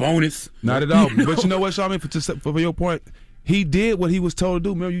Ron a bonus. Not at all. But you know what, Charlamagne, for your point, he did what he was told to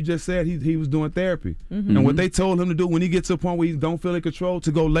do. Remember, you just said he was doing therapy. Mm-hmm. And what they told him to do when he gets to a point where he don't feel in control,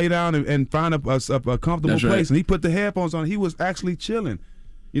 to go lay down and find a comfortable place. And he put the headphones on. He was actually chilling.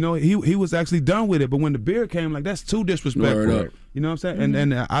 You know, he was actually done with it. But when the beer came, like, that's too disrespectful. You know what I'm saying?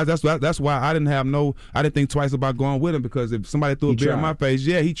 Mm-hmm. And that's why I didn't think twice about going with him, because if somebody threw a beer in my face,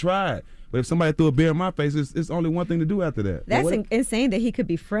 yeah, he tried. But if somebody threw a beer in my face, it's only one thing to do after that. That's insane that he could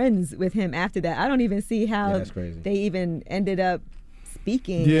be friends with him after that. I don't even see how they even ended up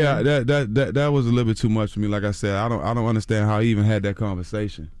speaking. Yeah, that was a little bit too much for me. Like I said, I don't understand how he even had that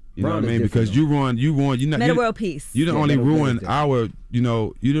conversation. You know what I mean? Because you ruined. Meta World Peace. You didn't only ruin our. You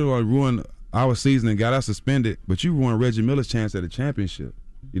didn't only ruin our season and got us suspended, but you ruined Reggie Miller's chance at a championship.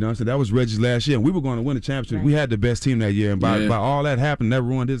 You know what I'm saying? That was Reggie's last year, and we were going to win the championship. Right. We had the best team that year, and by all that happened, that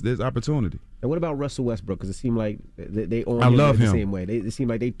ruined this opportunity. And what about Russell Westbrook? Because it seemed like they own him the same way. It seemed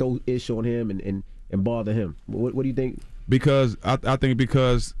like they throw ish on him and bother him. What do you think? Because I think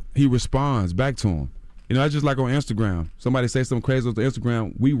because he responds back to him. You know, it's just like on Instagram. Somebody say something crazy on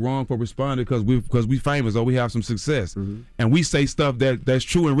Instagram, we wrong for responding because we famous or we have some success. Mm-hmm. And we say stuff that's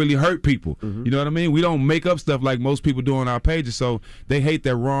true and really hurt people. Mm-hmm. You know what I mean? We don't make up stuff like most people do on our pages. So they hate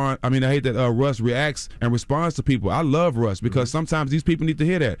that Russ reacts and responds to people. I love Russ because sometimes these people need to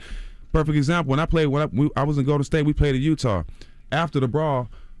hear that. Perfect example, when I was in Golden State, we played in Utah. After the brawl,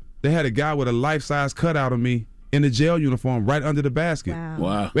 they had a guy with a life-size cutout of me in the jail uniform right under the basket.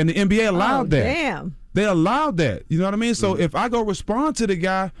 Wow. And the NBA allowed that. Damn. They allowed that. You know what I mean? So if I go respond to the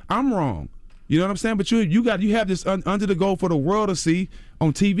guy, I'm wrong. You know what I'm saying? But you have this under the goal for the world to see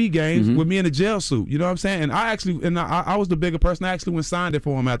on TV games with me in a jail suit. You know what I'm saying? And I was the bigger person. I actually went and signed it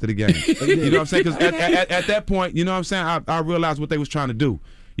for him after the game. You know what I'm saying? Because at that point, you know what I'm saying, I realized what they was trying to do.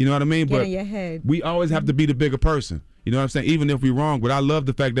 You know what I mean? Get in your head. We always have to be the bigger person. You know what I'm saying? Even if we're wrong. But I love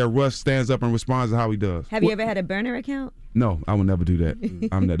the fact that Russ stands up and responds to how he does. Have you ever had a burner account? No, I would never do that.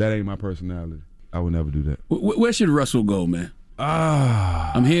 That ain't my personality. I would never do that. Where should Russell go, man?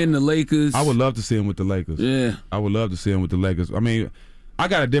 I'm hearing the Lakers. I would love to see him with the Lakers. Yeah. I would love to see him with the Lakers. I mean, I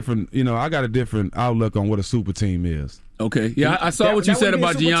got a different outlook on what a super team is. Okay. Yeah, I saw what you said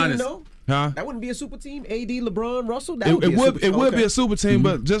about Giannis. Team, huh? That wouldn't be a super team? AD, LeBron, Russell? It would be a super team,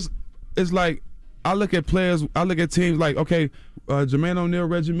 but just it's like I look at players, I look at teams like, okay, Jermaine O'Neal,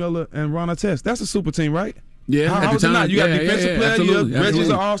 Reggie Miller, and Ron Artest. That's a super team, right? Yeah, how is it not? You got defensive players. Reggie's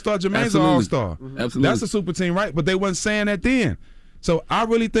an all-star. Jermaine's an all-star. Absolutely. That's a super team, right? But they wasn't saying that then. So I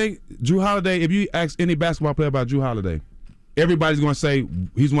really think Jrue Holiday, if you ask any basketball player about Jrue Holiday, everybody's going to say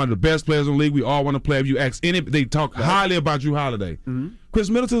he's one of the best players in the league. We all want to play. If you ask they talk highly about Jrue Holiday. Mm-hmm. Chris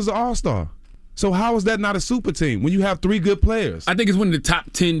Middleton's an all-star. So how is that not a super team when you have 3 good players? I think it's when the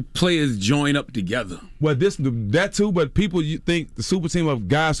top 10 players join up together. Well, that too, but people you think the super team of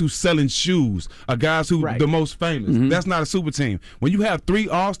guys who selling shoes are guys who the most famous. That's not a super team. When you have 3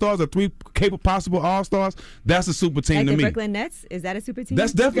 All-Stars or 3 capable possible All-Stars, that's a super team like to the me. Brooklyn Nets, is that a super team?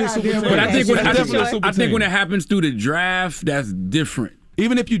 That's definitely a super team. But I think when it happens through the draft, that's different.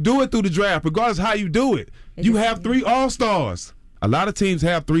 Even if you do it through the draft, regardless of how you do it, you have 3 All-Stars. A lot of teams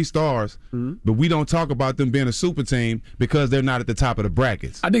have 3 stars, but we don't talk about them being a super team because they're not at the top of the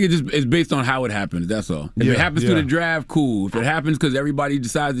brackets. I think it's based on how it happens, that's all. If it happens through the draft, cool. If it happens because everybody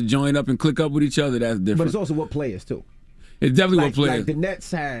decides to join up and click up with each other, that's different. But it's also what players, too. It's definitely what players. Like the Nets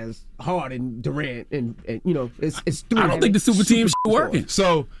has Harden, Durant, and you know, it's 3. I don't think the super team is working.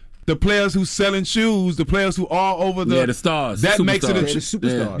 So the players who selling shoes, the players who all over the stars, that makes it a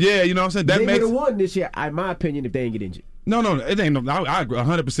superstar. Yeah, you know what I'm saying. That they makes would have won this year, in my opinion, if they didn't get injured. No, it ain't. I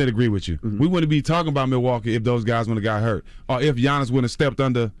 100% agree with you. We wouldn't be talking about Milwaukee if those guys wouldn't have got hurt, or if Giannis wouldn't have stepped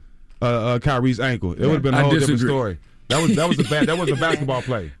under Kyrie's ankle. It would have been a whole different story. That was a basketball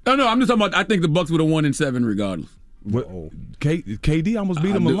play. No, I'm just talking about. I think the Bucks would have won in 7 regardless. KD almost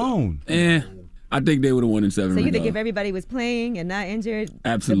beat him alone. I think they would have won in 7. So you think if everybody was playing and not injured,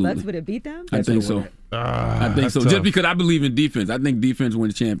 absolutely, the Bucks would have beat them? I think so. I think so. Tough. Just because I believe in defense. I think defense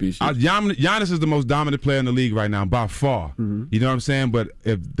wins championship. Giannis is the most dominant player in the league right now, by far. You know what I'm saying? But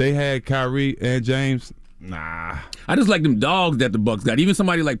if they had Kyrie and James, nah. I just like them dogs that the Bucks got. Even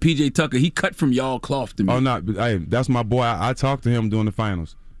somebody like PJ Tucker, he cut from y'all cloth to me. Oh, no. Hey, that's my boy. I talked to him during the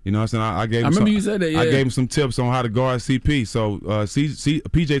finals. You know what I'm saying? I remember you said that, yeah. I gave him some tips on how to guard CP. So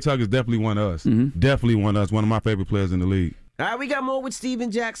PJ Tucker is definitely one of us. Definitely one of us. One of my favorite players in the league. All right, we got more with Steven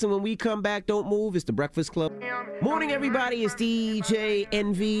Jackson. When we come back, don't move. It's the Breakfast Club. Morning, everybody. It's DJ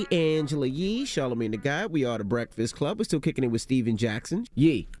Envy, Angela Yee, Charlamagne the God. We are the Breakfast Club. We're still kicking it with Steven Jackson.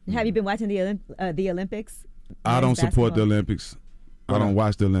 Yee. Have you been watching the Olympics? I don't support the Olympics. I don't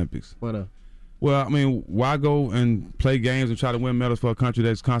watch the Olympics. Why not? Well, I mean, why go and play games and try to win medals for a country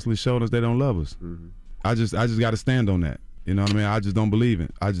that's constantly showing us they don't love us? I just got to stand on that. You know what I mean? I just don't believe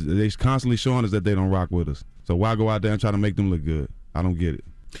it. They constantly showing us that they don't rock with us. So why go out there and try to make them look good? I don't get it.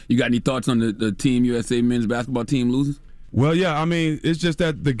 You got any thoughts on the Team USA men's basketball team losing? Well, yeah, I mean, it's just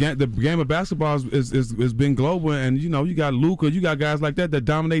that the game of basketball is been global, and you know, you got Luka, you got guys like that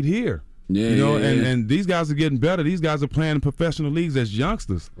dominate here. Yeah, you know, and these guys are getting better. These guys are playing in professional leagues as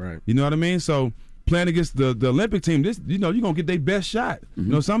youngsters. Right. You know what I mean? So playing against the Olympic team, you're gonna get their best shot. You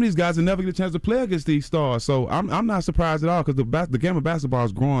know, some of these guys will never get a chance to play against these stars. So I'm not surprised at all because the game of basketball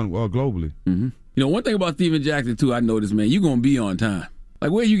is growing globally. You know, one thing about Steven Jackson too, I noticed, man, you're gonna be on time.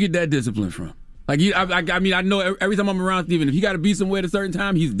 Like, where you get that discipline from? Like, I mean, I know every time I'm around Steven, if you got to be somewhere at a certain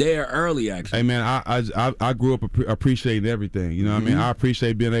time, he's there early, actually. Hey, man, I grew up appreciating everything. You know what I mean? I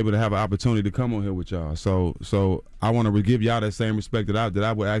appreciate being able to have an opportunity to come on here with y'all. So I want to give y'all that same respect that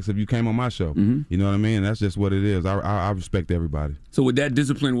I would ask if you came on my show. You know what I mean? That's just what it is. I respect everybody. So with that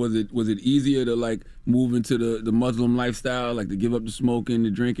discipline, was it easier to, like, move into the Muslim lifestyle, like to give up the smoking,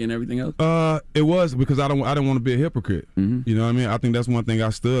 the drinking, and everything else? It was because I didn't want to be a hypocrite. You know what I mean? I think that's one thing I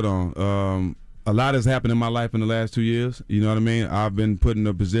stood on. A lot has happened in my life in the last 2 years. You know what I mean? I've been put in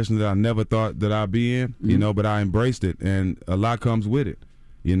a position that I never thought that I'd be in, you know, but I embraced it, and a lot comes with it,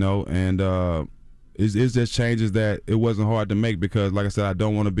 you know, and it's just changes that it wasn't hard to make because, like I said, I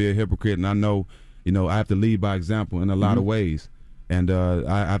don't want to be a hypocrite, and I know, you know, I have to lead by example in a lot of ways, and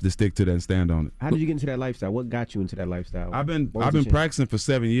I have to stick to that and stand on it. How did you get into that lifestyle? What got you into that lifestyle? I've been practicing for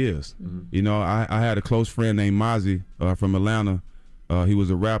 7 years. You know, I had a close friend named Mozzie from Atlanta. He was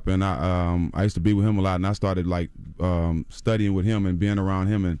a rapper, and I used to be with him a lot, and I started like studying with him and being around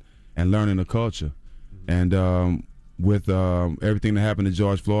him and learning the culture. And with everything that happened to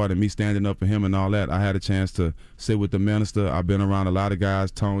George Floyd and me standing up for him and all that, I had a chance to sit with the minister. I've been around a lot of guys,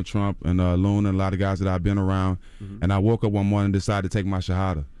 Tone Trump and Luna, and a lot of guys that I've been around. And I woke up one morning and decided to take my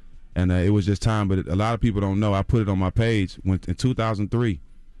Shahada. And it was just time, but a lot of people don't know. I put it on my page in 2003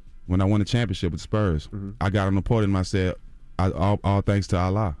 when I won the championship with Spurs. I got on the podium and I said, all thanks to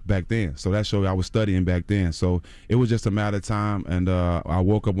Allah back then. So that showed I was studying back then. So it was just a matter of time, and I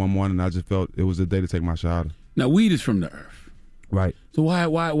woke up one morning and I just felt it was the day to take my Shahada. Now, weed is from the earth. Right. So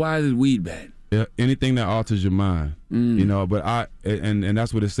why is weed bad? Yeah, anything that alters your mind, you know, but and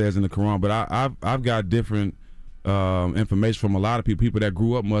that's what it says in the Quran, but I've got different information from a lot of people that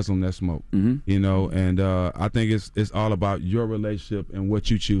grew up Muslim that smoke, you know, and I think it's all about your relationship and what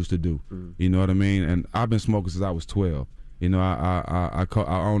you choose to do, you know what I mean? And I've been smoking since I was 12. You know, I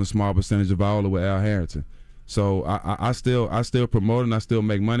own a small percentage of Viola with Al Harrington. So I still promote and I still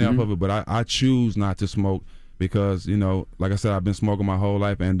make money off of it, but I choose not to smoke because, you know, like I said, I've been smoking my whole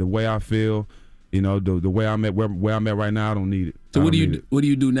life, and the way I feel You know, the way I'm at, where I'm at right now, I don't need it. So what do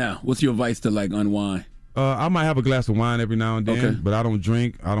you do now? What's your advice to like unwind? I might have a glass of wine every now and then, but I don't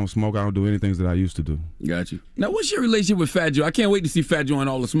drink, I don't smoke, I don't do any things that I used to do. Got you. Now, what's your relationship with Fat Joe? I can't wait to see Fat Joe on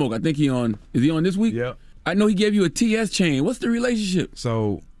All the Smoke. I think is he on this week? Yeah. I know he gave you a TS chain. What's the relationship?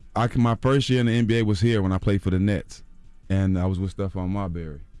 So my first year in the NBA was here when I played for the Nets, and I was with Stephon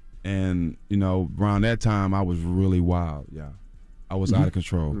Marbury. And, you know, around that time, I was really wild, I was out of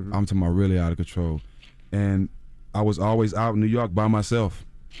control. I'm talking about really out of control. And I was always out in New York by myself.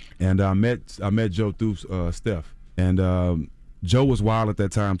 And I met Joe through Steph, and Joe was wild at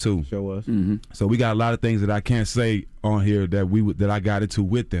that time too. Sure was. So we got a lot of things that I can't say on here that I got into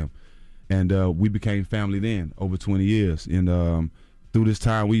with them, and we became family then over 20 years. And through this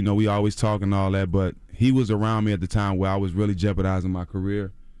time, we always talk and all that, but he was around me at the time where I was really jeopardizing my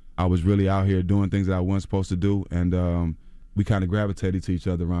career. I was really out here doing things that I wasn't supposed to do, and we kind of gravitated to each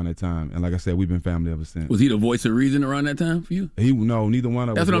other around that time. And like I said, we've been family ever since. Was he the voice of reason around that time for you? No, neither one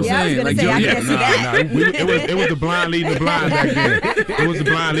of us. That's what I'm saying. I was gonna say, I can't see that. It was the blind leading the blind back then. It was the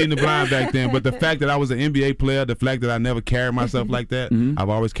blind leading the blind back then. But the fact that I was an NBA player, the fact that I never carried myself like that, I've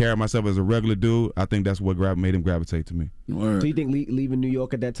always carried myself as a regular dude, I think that's what made him gravitate to me. So you think leaving New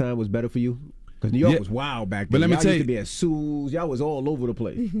York at that time was better for you? Because New York was wild back then. But let me tell you, used to be at Sue's. Y'all was all over the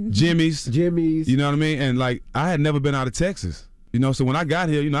place. Jimmy's. You know what I mean? And like, I had never been out of Texas. You know, so when I got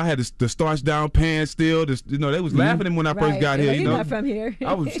here, I had the starched down pants still. They was laughing at me when I first got here. You're not from here.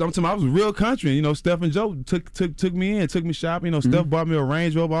 I was real country. And, Steph and Joe took me in, took me shopping. Steph bought me a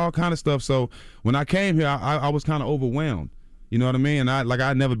Range Rover, all kind of stuff. So when I came here, I was kind of overwhelmed. You know what I mean? And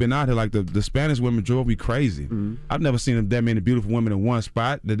I'd never been out here. Like the Spanish women drove me crazy. I've never seen that many beautiful women in one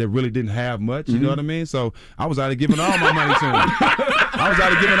spot that they really didn't have much. You know what I mean? So I was out here giving all my money to them. I was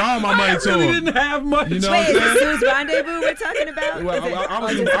out here giving all my money to them. Really didn't have much. You know Wait, is this Sue's Rendezvous we're talking about? Well, I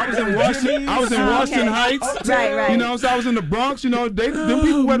was in Washington Heights. Right. You know, so I was in the Bronx. Them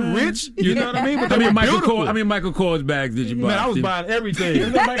people wasn't rich. You know what I mean? But they were beautiful. How many Michael Kors bags did you buy? Man, I was buying everything.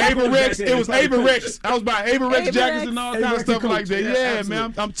 Avirex. It was Avirex. I was buying Avirex jackets and all kind of stuff like that. Yeah,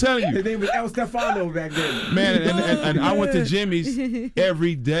 man, I'm telling you. His name was El Stefano back then. Man, and I went to Jimmy's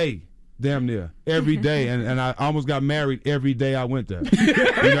every day. Damn near every day, and I almost got married every day I went there. You know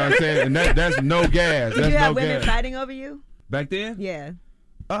what I'm saying? And that's no gas. That's Did you have no women gas. fighting over you? Back then? Yeah.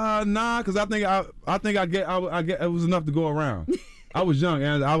 Nah, because I think it was enough to go around. I was young,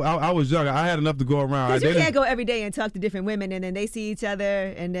 and I was young. I had enough to go around. Because you can't go every day and talk to different women, and then they see each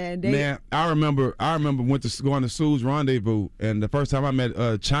other, and then they. Man, I remember going to Sue's Rendezvous, and the first time I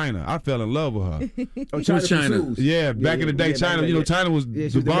met China, I fell in love with her. China? Yeah, back in the day, China. China was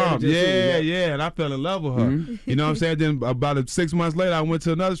the bomb. Yeah, and I fell in love with her. You know what I'm saying? Then about 6 months later, I went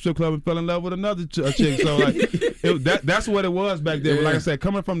to another strip club and fell in love with another chick. So like, that's what it was back then. But like I said,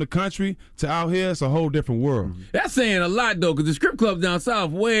 coming from the country to out here, it's a whole different world. That's saying a lot though, because the strip clubs down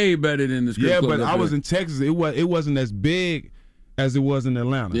south way better than the strip clubs. Yeah, but I was in Texas. It wasn't as big as it was in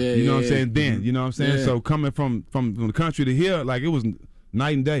Atlanta. You know what I'm saying? Then, you know what I'm saying? So coming from the country to here, like it was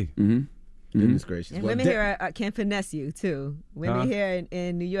night and day. Goodness gracious. And women here can finesse you too. Women here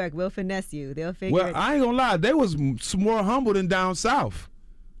in New York will finesse you. They'll figure. Well, I ain't gonna lie, they was more humble than down south.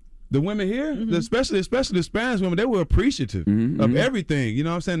 The women here, especially the Spanish women, they were appreciative of everything. You know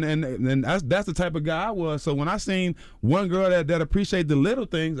what I'm saying? And that's the type of guy I was. So when I seen one girl that appreciated the little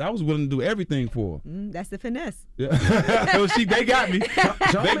things, I was willing to do everything for her. That's the finesse. Yeah. They got me.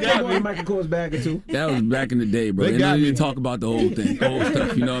 They got me. Michael Kors bag or two. That was back in the day, bro. They got me. me. Talk about the whole thing, the whole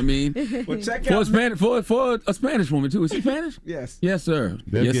stuff. You know what I mean? Well, check for out a Spanish woman too. Is she Spanish? Yes. Yes, sir.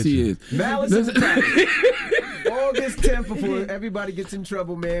 They'll yes, he is. Malice in the Palace. August 10th before everybody gets in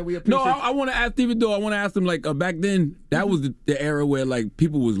trouble, man. We appreciate. No, I want to ask Steven though. I want to ask him like back then. That was the era where like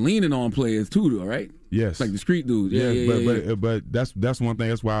people was leaning on players too, though, right? Yes. Like the street dudes. But that's one thing.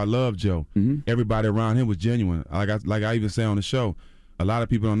 That's why I love Joe. Everybody around him was genuine. Like I even say on the show, a lot of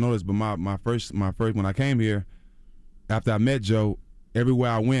people don't know this, but my first when I came here, after I met Joe,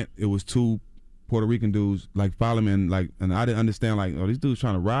 everywhere I went, it was two Puerto Rican dudes like following me, and I didn't understand these dudes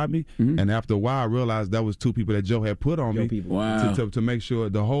trying to rob me. And after a while, I realized that was two people that Joe had put on me to make sure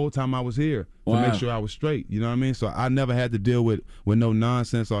the whole time I was here to make sure I was straight. You know what I mean? So I never had to deal with no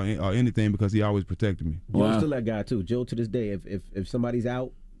nonsense or anything because he always protected me. Joe's still that guy too. Joe to this day, if somebody's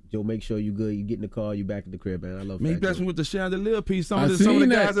out, Joe, make sure you good. You get in the car, you back at the crib, man. I love that. He blessed me with the chandelier piece. Some of the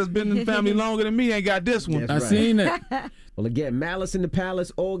guys that's been in the family longer than me ain't got this one. That's right. Seen it. Well, again, Malice in the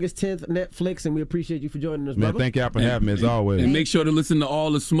Palace, August 10th, Netflix, and we appreciate you for joining us, man, brother. thank y'all for having me, as always. And make sure to listen to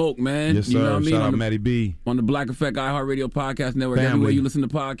All the Smoke, man. Yes, sir. You know what I mean? Shout out Matty B. On the Black Effect iHeartRadio Podcast Network, Family. everywhere you listen to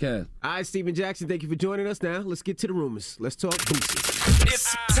podcasts. All right, Steven Jackson, thank you for joining us. Now, let's get to the rumors. Let's talk Boosie.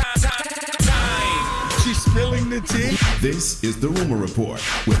 It's time. dignity. This is the Rumor Report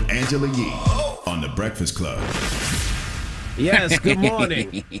with Angela Yee on The Breakfast Club. Yes, good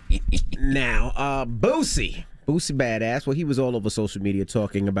morning. Now, Boosie Badass. Well, he was all over social media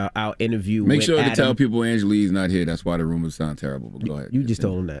talking about our interview. Make with sure Adam. to tell people Angela Yee's not here. That's why the rumors sound terrible. But go ahead. You just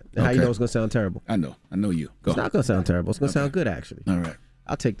told him that. Okay. How you know it's going to sound terrible? I know you. Go. It's not going to sound terrible. It's going to sound good, actually. All right.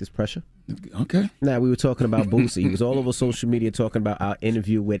 I'll take this pressure. Okay. Now, we were talking about Boosie. He was all over social media talking about our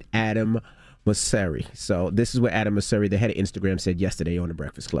interview with Adam Mosseri. So this is what Adam Mosseri, the head of Instagram, said yesterday on The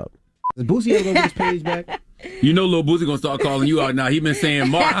Breakfast Club. Is Boosie ever going to get his page back? You know Lil Boosie gonna start calling you out now. He been saying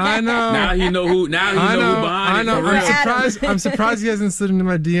Mark. I know. Now he know who. Now he know who behind it. I'm surprised he hasn't slid into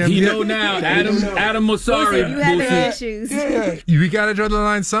my DM. He know now. Adam Mosseri. You have any issues? Yeah. We gotta draw the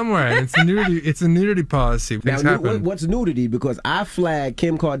line somewhere. It's a nudity. It's a nudity policy. Things happen. What's nudity? Because I flagged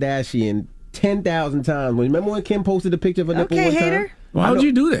Kim Kardashian 10,000 times. Remember when Kim posted a picture of her nipple one time? Why would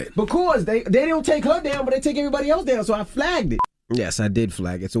you do that? Because they don't take her down, but they take everybody else down. So I flagged it. Yes, I did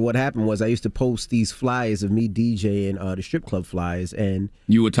flag it. So what happened was I used to post these flyers of me DJing the strip club flyers, and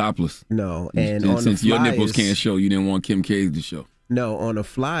you were topless. No, and since on the flyers, your nipples can't show, you didn't want Kim K's to show. No, on the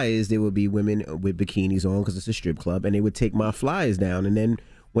flyers there would be women with bikinis on because it's a strip club, and they would take my flyers down. And then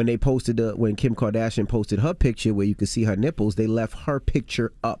when they posted when Kim Kardashian posted her picture where you could see her nipples, they left her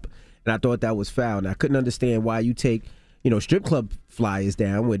picture up, and I thought that was foul. And I couldn't understand why you take strip club flyers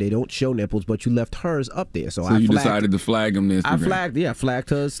down where they don't show nipples, but you left hers up there. So you decided to flag them. I flagged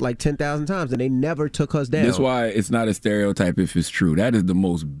hers like 10,000 times, and they never took hers down. That's why it's not a stereotype if it's true. That is the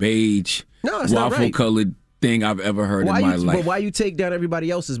most beige, waffle-colored thing I've ever heard in my life. But why you take down everybody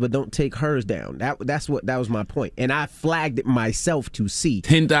else's but don't take hers down? That was my point. And I flagged it myself to see.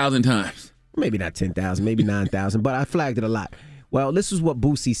 10,000 times. Maybe not 10,000, maybe 9,000, but I flagged it a lot. Well, this is what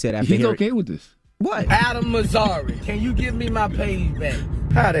Boosie said after hearing. He's okay with this. What? Adam Mosseri, can you give me my page back?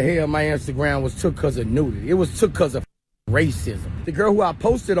 How the hell my Instagram was took because of nudity? It was took because of racism. The girl who I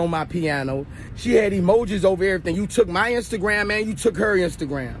posted on my piano, she had emojis over everything. You took my Instagram and you took her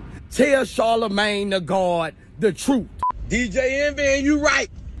Instagram. Tell Charlamagne the God the truth. DJ Envy, and you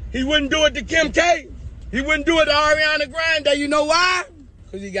right. He wouldn't do it to Kim K. He wouldn't do it to Ariana Grande. You know why?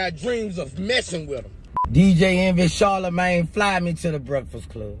 Because he got dreams of messing with him. DJ Envy, Charlamagne, fly me to the Breakfast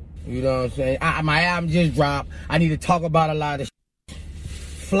Club. You know what I'm saying? My album just dropped. I need to talk about a lot of shit.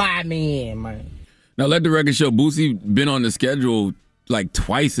 Fly me in, man. Now, let the record show Boosie been on the schedule like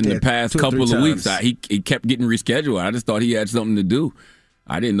twice in the past couple of weeks. He kept getting rescheduled. I just thought he had something to do.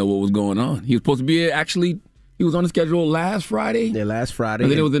 I didn't know what was going on. He was supposed to be he was on the schedule last Friday. Yeah, last Friday.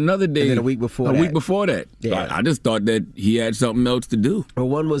 And then it was another day. And then a week before that. A week before that. Yeah. So I just thought that he had something else to do. Well,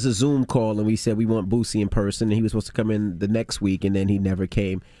 one was a Zoom call, and we said we want Boosie in person, and he was supposed to come in the next week, and then he never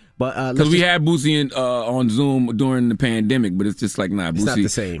came. Because we had Boosie on Zoom during the pandemic, but it's just like, nah, Boosie, it's not the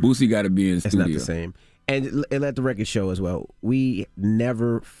same. Boosie got to be in the studio. It's not the same. And let the record show as well, we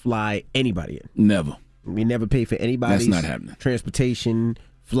never fly anybody in. Never. We never pay for anybody's That's not happening. Transportation,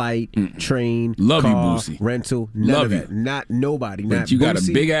 flight, train, Love car, you, Boosie. rental, none of that. Not nobody. But not you Boosie. Got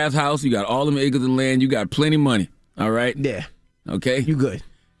a big-ass house. You got all them acres of land. You got plenty of money. All right? Yeah. Okay? You good.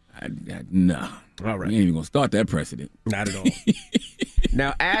 No. All right. We ain't even going to start that precedent. Not at all.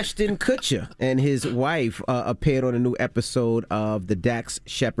 Now, Ashton Kutcher and his wife appeared on a new episode of the Dax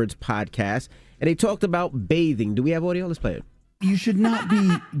Shepard's podcast, and they talked about bathing. Do we have audio? Let's play it. You should not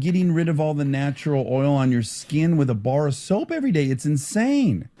be getting rid of all the natural oil on your skin with a bar of soap every day. It's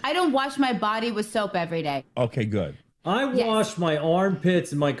insane. I don't wash my body with soap every day. Okay, good. I wash my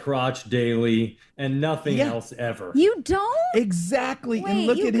armpits and my crotch daily and nothing else ever. You don't? Exactly. Wait, and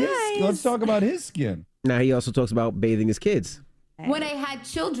look at guys. let's talk about his skin. Now, he also talks about bathing his kids. When I had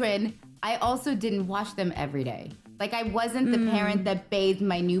children, I also didn't wash them every day. Like, I wasn't the parent that bathed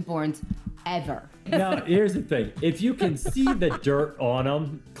my newborns ever. Now, here's the thing. If you can see the dirt on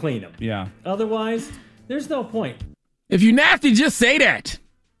them, clean them. Yeah. Otherwise, there's no point. If you're nasty, just say that.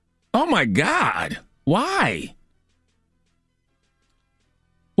 Oh, my God. Why?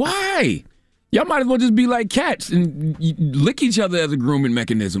 Why? Y'all might as well just be like cats and lick each other as a grooming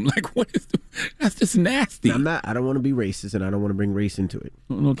mechanism. Like, what is that's just nasty. I don't want to be racist, and I don't want to bring race into it.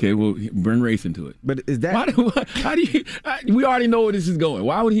 Okay, well, bring race into it. But is that... How do you... we already know where this is going.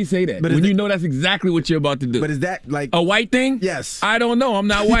 Why would he say that? But when you know that's exactly what you're about to do. But is that like... a white thing? Yes. I don't know. I'm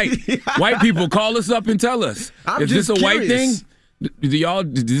not white. White people, call us up and tell us. I'm is just this a white curious. thing?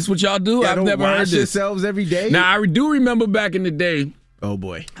 Is this what y'all do? Yeah, I've never heard this. yourselves every day? Now, I do remember back in the day... Oh,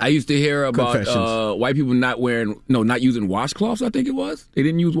 boy. I used to hear about white people not using washcloths, I think it was. They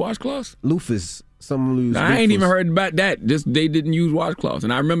didn't use washcloths? Loofahs. Some lose. I ain't even heard about that. Just they didn't use washcloths.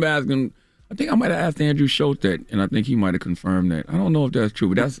 And I remember asking, I think I might have asked Andrew Schultz that, and I think he might have confirmed that. I don't know if that's true,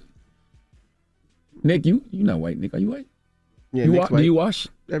 but that's... Nick, you're not white. Nick, are you white? Yeah, Do you wash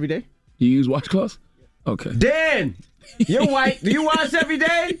every day? Do you use washcloths? Okay. Dan, you're white. Do you wash every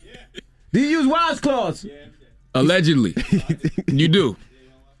day? Do you use washcloths? Allegedly. You do.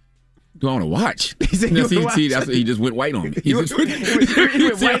 Do I want to watch? He said he just went white on me. He went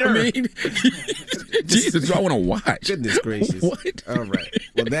white on me. Jesus, do I want to watch? Goodness gracious. What? All right.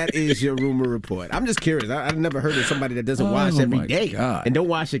 Well, that is your rumor report. I'm just curious. I've never heard of somebody that doesn't wash every day. God. And don't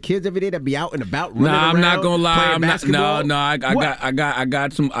wash their kids every day, that be out and about running Nah, I'm around, not gonna lie. playing I'm not. basketball? No.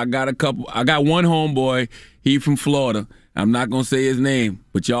 I got one homeboy. He from Florida. I'm not gonna say his name,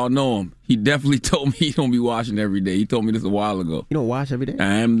 but y'all know him. He definitely told me he don't be washing every day. He told me this a while ago. You don't wash every day?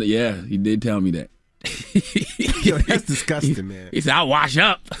 Yeah, he did tell me that. Yo, that's disgusting, man. He said, "I'll wash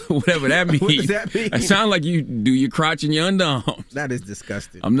up," whatever that means. What does that mean? It sounds like you do your crotch and your underarms. That is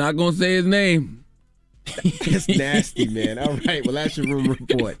disgusting. I'm not gonna say his name. That's nasty, man. All right, well, that's your rumor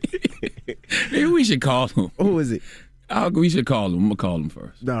report. Maybe we should call him. Who is it? We should call him. I'm gonna call him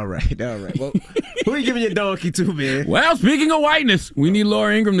first. All right. Well, who are you giving your donkey to, man? Well, speaking of whiteness, we need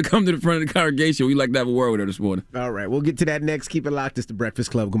Laura Ingraham to come to the front of the congregation. We'd like to have a word with her this morning. All right, we'll get to that next. Keep it locked. It's the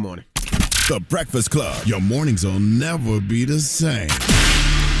Breakfast Club. Good morning. The Breakfast Club. Your mornings will never be the same.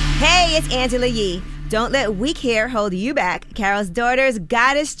 Hey, it's Angela Yee. Don't let weak hair hold you back. Carol's Daughter's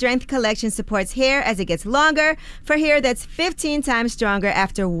Goddess Strength Collection supports hair as it gets longer for hair that's 15 times stronger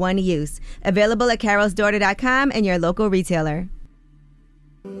after one use. Available at carolsdaughter.com and your local retailer.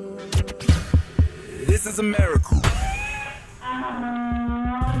 This is America.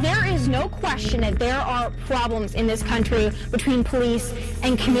 There is no question that there are problems in this country between police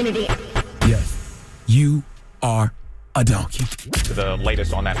and community. Yes, you are a donkey. The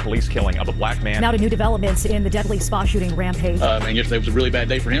latest on that police killing of a black man. Now to new developments in the deadly spa shooting rampage. And yesterday was a really bad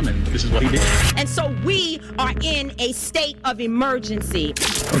day for him, and this is what he did. And so we are in a state of emergency.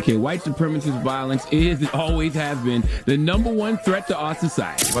 Okay, white supremacist violence is and always has been the number one threat to our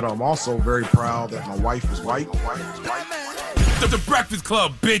society. But I'm also very proud that my wife is white. The Breakfast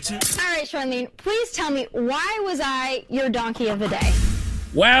Club, bitches. All right, Charlene, please tell me, why was I your donkey of the day?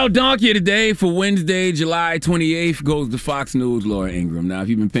 Well, donkey of the day for Wednesday, July 28th goes to Fox News, Laura Ingraham. Now, if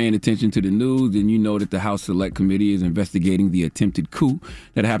you've been paying attention to the news, then you know that the House Select Committee is investigating the attempted coup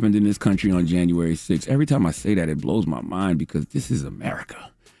that happened in this country on January 6th. Every time I say that, it blows my mind because this is America.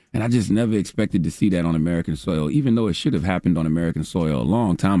 And I just never expected to see that on American soil, even though it should have happened on American soil a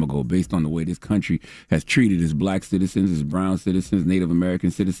long time ago based on the way this country has treated its black citizens, its brown citizens, Native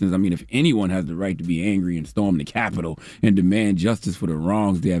American citizens. I mean, if anyone has the right to be angry and storm the Capitol and demand justice for the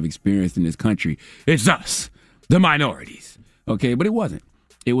wrongs they have experienced in this country, it's us, the minorities. Okay, but it wasn't.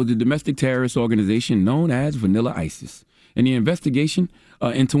 It was a domestic terrorist organization known as Vanilla ISIS. And the investigation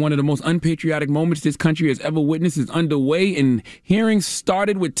into one of the most unpatriotic moments this country has ever witnessed is underway, and hearings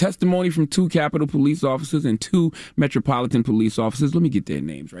started with testimony from 2 Capitol police officers and 2 Metropolitan police officers. Let me get their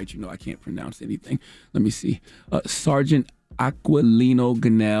names right. You know I can't pronounce anything. Let me see. Sergeant Aquilino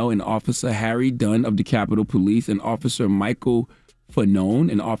Ganell and Officer Harry Dunn of the Capitol Police, and Officer Michael Fanone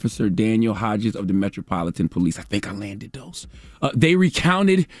and Officer Daniel Hodges of the Metropolitan Police. I think I landed those. They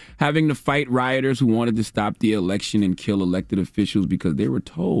recounted having to fight rioters who wanted to stop the election and kill elected officials because they were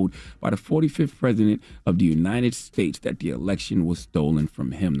told by the 45th President of the United States that the election was stolen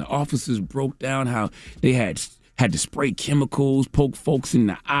from him. The officers broke down how they had to spray chemicals, poke folks in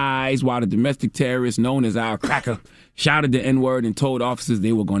the eyes, while the domestic terrorist known as Al Cracker shouted the N-word and told officers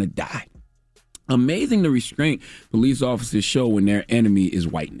they were going to die. Amazing the restraint police officers show when their enemy is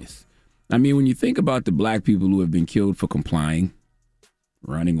whiteness. I mean, when you think about the black people who have been killed for complying,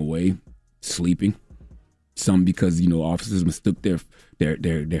 running away, sleeping, some because, officers mistook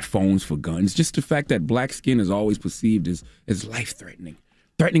their phones for guns, just the fact that black skin is always perceived as life-threatening,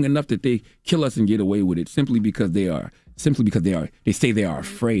 threatening enough that they kill us and get away with it simply because they say they are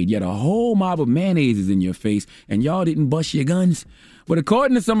afraid. Yet a whole mob of mayonnaise is in your face and y'all didn't bust your guns. But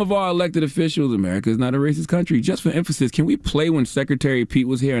according to some of our elected officials, America is not a racist country. Just for emphasis, can we play when Secretary Pete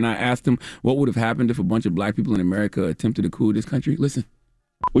was here and I asked him what would have happened if a bunch of black people in America attempted to coup this country? Listen.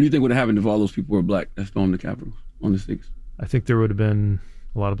 What do you think would have happened if all those people were black that stormed the Capitol on the 6th? I think there would have been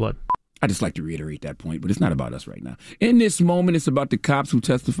a lot of blood. I just like to reiterate that point, but it's not about us right now. In this moment, it's about the cops who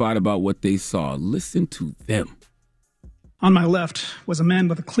testified about what they saw. Listen to them. On my left was a man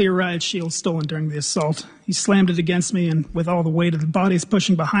with a clear riot shield stolen during the assault. He slammed it against me and, with all the weight of the bodies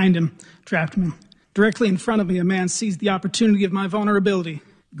pushing behind him, trapped me. Directly in front of me, a man seized the opportunity of my vulnerability,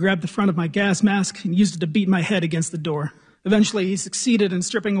 grabbed the front of my gas mask, and used it to beat my head against the door. Eventually, he succeeded in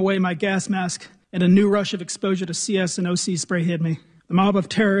stripping away my gas mask, and a new rush of exposure to CS and OC spray hit me. The mob of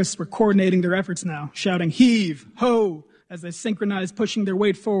terrorists were coordinating their efforts now, shouting, "Heave! Ho!" as they synchronized, pushing their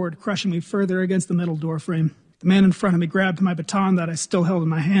weight forward, crushing me further against the metal door frame. The man in front of me grabbed my baton that I still held in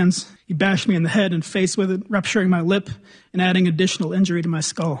my hands. He bashed me in the head and face with it, rupturing my lip and adding additional injury to my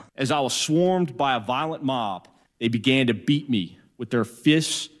skull. As I was swarmed by a violent mob, they began to beat me with their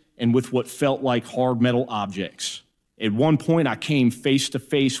fists and with what felt like hard metal objects. At one point, I came face to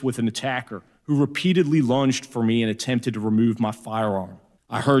face with an attacker who repeatedly lunged for me and attempted to remove my firearm.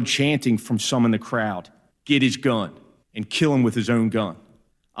 I heard chanting from some in the crowd, "Get his gun," and kill him with his own gun.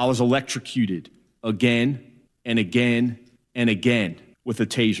 I was electrocuted again and again and again with a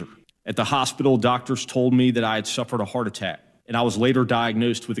taser. At the hospital, doctors told me that I had suffered a heart attack, and I was later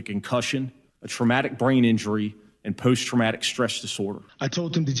diagnosed with a concussion, a traumatic brain injury, and post-traumatic stress disorder. I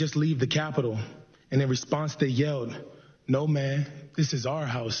told them to just leave the Capitol, and in response they yelled, "No, man, this is our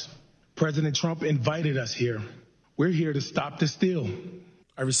house. President Trump invited us here. We're here to stop the steal."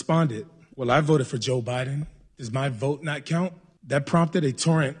 I responded, "Well, I voted for Joe Biden. Does my vote not count?" That prompted a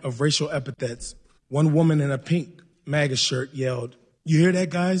torrent of racial epithets. One woman in a pink MAGA shirt yelled, "You hear that,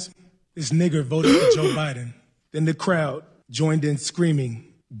 guys? This nigger voted for Joe Biden." Then the crowd joined in screaming,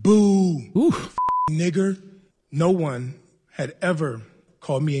 "Boo, nigger." No one had ever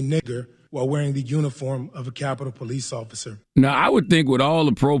called me a nigger while wearing the uniform of a Capitol Police officer. Now, I would think with all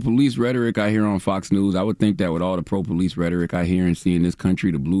the pro-police rhetoric I hear on Fox News, I would think that with all the pro-police rhetoric I hear and see in this country,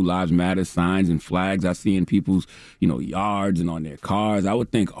 the Blue Lives Matter signs and flags I see in people's, yards and on their cars, I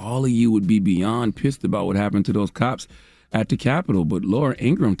would think all of you would be beyond pissed about what happened to those cops at the Capitol. But Laura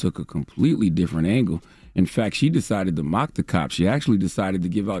Ingraham took a completely different angle. In fact, she decided to mock the cops. She actually decided to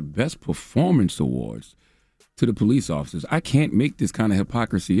give out Best Performance Awards to the police officers. I can't make this kind of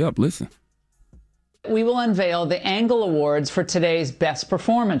hypocrisy up. Listen. We will unveil the Angle Awards for today's best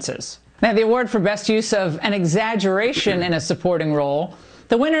performances. Now, the award for best use of an exaggeration in a supporting role,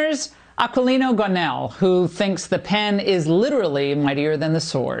 the winner's Aquilino Gonell, who thinks the pen is literally mightier than the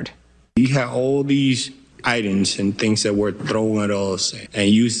sword. You had all these items and things that were thrown at us and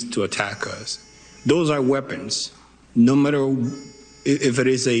used to attack us. Those are weapons. No matter if it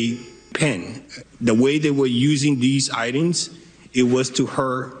is a pen, the way they were using these items, it was to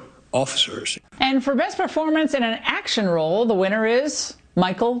hurt officers. And for best performance in an action role, the winner is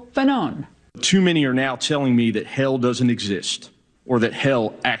Michael Fanone. Too many are now telling me that hell doesn't exist or that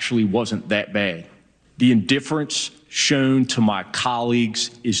hell actually wasn't that bad. The indifference shown to my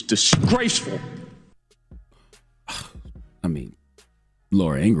colleagues is disgraceful. I mean,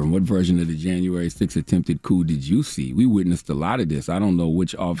 Laura Ingraham, what version of the January 6th attempted coup did you see? We witnessed a lot of this. I don't know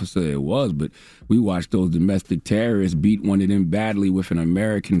which officer it was, but we watched those domestic terrorists beat one of them badly with an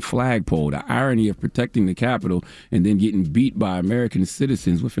American flagpole. The irony of protecting the Capitol and then getting beat by American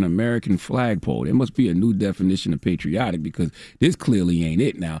citizens with an American flagpole. There must be a new definition of patriotic, because this clearly ain't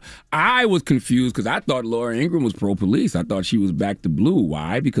it now. I was confused because I thought Laura Ingraham was pro-police. I thought she was back to blue.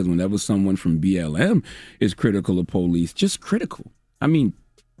 Why? Because whenever someone from BLM is critical of police, just critical. I mean,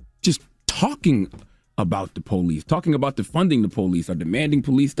 just talking about the police, talking about defunding the police or demanding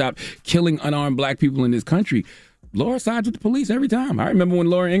police stop killing unarmed black people in this country, Laura sides with the police every time. I remember when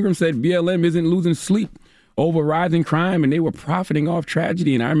Laura Ingraham said BLM isn't losing sleep over rising crime and they were profiting off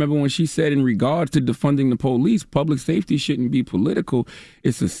tragedy. And I remember when she said in regards to defunding the police, public safety shouldn't be political.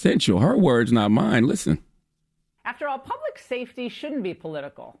 It's essential. Her words, not mine. Listen. After all, public safety shouldn't be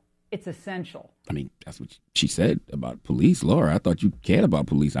political. It's essential. I mean, that's what she said about police. Laura, I thought you cared about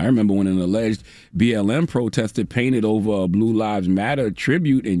police. I remember when an alleged BLM protester painted over a Blue Lives Matter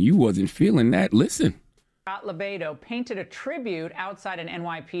tribute and you wasn't feeling that. Listen. Scott Lebedo painted a tribute outside an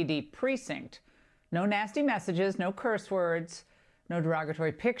NYPD precinct. No nasty messages, no curse words, no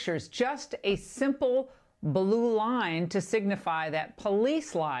derogatory pictures, just a simple blue line to signify that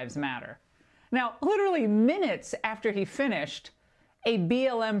police lives matter. Now, literally minutes after he finished, a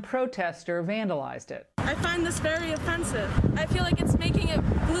BLM protester vandalized it. I find this very offensive. I feel like it's making it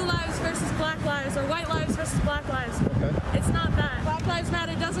blue lives versus black lives or white lives versus black lives. Okay. It's not that. Black Lives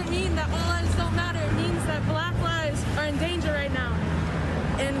Matter doesn't mean that all lives don't matter. It means that black lives are in danger right now.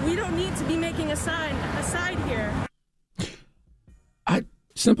 And we don't need to be making a side here.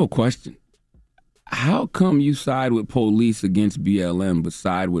 Simple question. How come you side with police against BLM but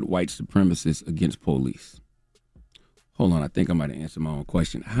side with white supremacists against police? Hold on, I think I might have answered my own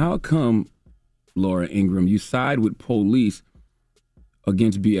question. How come, Laura Ingraham, you side with police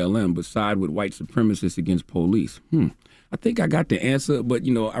against BLM, but side with white supremacists against police? I think I got the answer, but,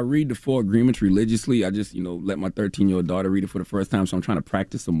 I read the 4 agreements religiously. I just, let my 13-year-old daughter read it for the first time, so I'm trying to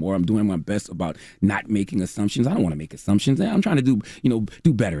practice some more. I'm doing my best about not making assumptions. I don't want to make assumptions. I'm trying to do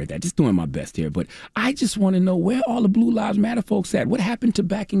better at that. Just doing my best here. But I just want to know where all the Blue Lives Matter folks at. What happened to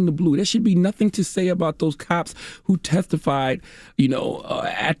backing the blue? There should be nothing to say about those cops who testified,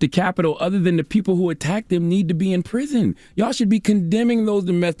 at the Capitol, other than the people who attacked them need to be in prison. Y'all should be condemning those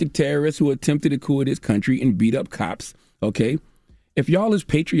domestic terrorists who attempted to coup this country and beat up cops, okay? If y'all as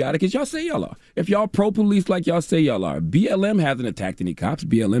patriotic as y'all say y'all are, if y'all pro-police like y'all say y'all are, BLM hasn't attacked any cops.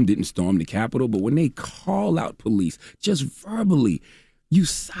 BLM didn't storm the Capitol, but when they call out police, just verbally, you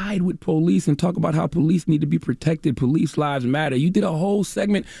side with police and talk about how police need to be protected. Police lives matter. You did a whole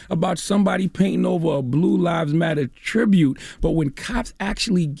segment about somebody painting over a Blue Lives Matter tribute, but when cops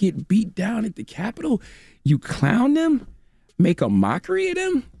actually get beat down at the Capitol, you clown them, make a mockery of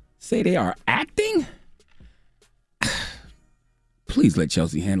them, say they are acting? Please let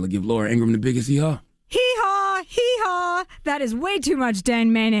Chelsea Handler give Laura Ingraham the biggest hee-haw. Hee-haw, hee-haw. That is way too much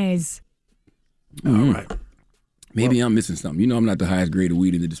Dan mayonnaise. All right. Maybe I'm missing something. I'm not the highest grade of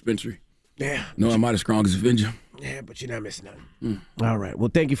weed in the dispensary. Yeah. No, I'm not the strongest Avenger. Yeah, but you're not missing nothing. All right.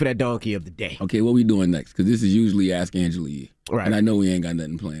 Well, thank you for that donkey of the day. Okay, what we doing next? Because this is usually Ask Angela Yee. Right. And I know we ain't got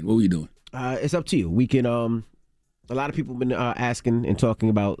nothing planned. What we doing? It's up to you. We can, a lot of people have been asking and talking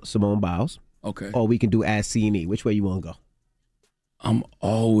about Simone Biles. Okay. Or we can do Ask C&E. Which way you want to go? I'm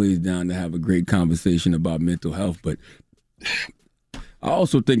always down to have a great conversation about mental health, but I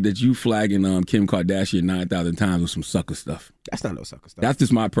also think that you flagging Kim Kardashian 9,000 times with some sucker stuff. That's not no sucker stuff. That's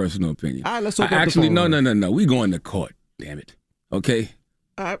just my personal opinion. All right, let's open up the phone. No. We going to court, damn it. Okay?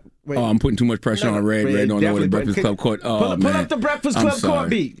 All right, wait. Oh, I'm putting too much pressure on Red. Red don't know what the Breakfast Club court. Oh, pull up the Breakfast Club court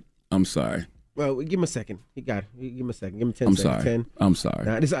beat. I'm sorry. Well, give him a second. He got it. Give him a second. Give him 10 I'm seconds. sorry. 10. I'm sorry.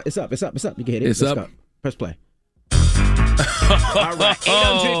 Nah, it's up. You can hit it. It's Let's up. go. Press play. All right,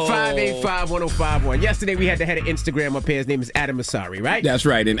 800-585-1051. Yesterday we had the head of Instagram up here. His name is Adam Mosseri, right? That's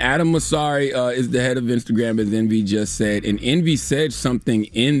right. And Adam Mosseri is the head of Instagram, as Envy just said. And Envy said something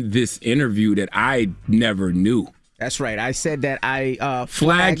in this interview that I never knew. That's right. I said that I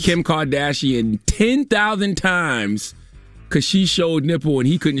flagged Kim Kardashian 10,000 times because she showed nipple and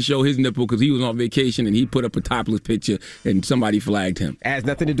he couldn't show his nipple because he was on vacation and he put up a topless picture and somebody flagged him. It has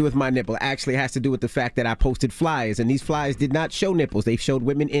nothing to do with my nipple. It actually has to do with the fact that I posted flyers, and these flyers did not show nipples. They showed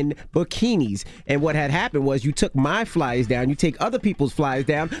women in bikinis. And what had happened was you took my flyers down, you take other people's flyers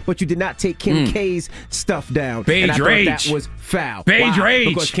down, but you did not take Kim K's stuff down. Beige and I rage. thought that was foul. Beige Why? rage.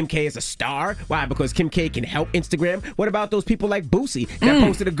 Because Kim K is a star? Why? Because Kim K can help Instagram? What about those people like Boosie that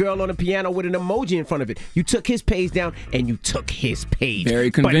posted a girl on a piano with an emoji in front of it? You took his page down and you took his page. Very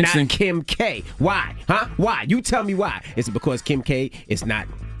convincing. But not Kim K. Why? Huh? Why? You tell me why. Is it because Kim K is not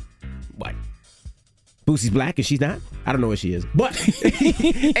what? Boosie's black and she's not? I don't know what she is. But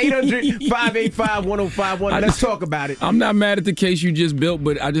 800-585-1051. Let's talk about it. I'm not mad at the case you just built,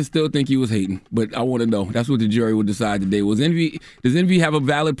 but I just still think he was hating. But I want to know. That's what the jury will decide today. Does Envy have a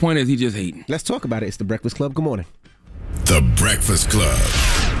valid point, or is he just hating? Let's talk about it. It's The Breakfast Club. Good morning. The Breakfast Club.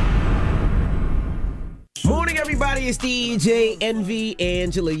 Morning, everybody. It's DJ Envy,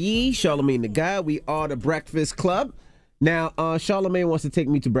 Angela Yee, Charlamagne the Guy. We are The Breakfast Club. Now, Charlamagne wants to take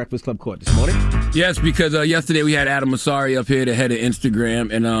me to Breakfast Club court this morning. Yes, because yesterday we had Adam Mosseri up here, the head of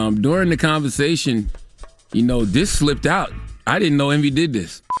Instagram, and during the conversation, this slipped out. I didn't know Envy did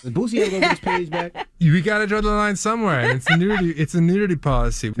this. Is Boosie ever gonna get his page back? We gotta draw the line somewhere. It's a nudity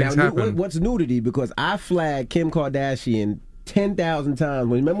policy. Now, what's nudity? Because I flagged Kim Kardashian 10,000 times.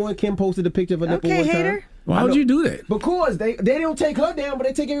 Remember when Kim posted a picture of a nipple one time? hater. Why would you do that? Because they don't take her down, but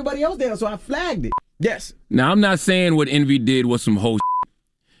they take everybody else down, so I flagged it. Yes. Now, I'm not saying what Envy did was some hoe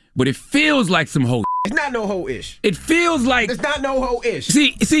but it feels like some hoe. It's not no hoe-ish. It feels like... It's not no hoe-ish.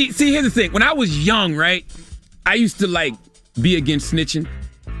 See, here's the thing. When I was young, right, I used to, be against snitching.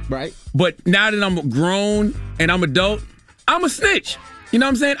 Right. But now that I'm grown and I'm adult, I'm a snitch. You know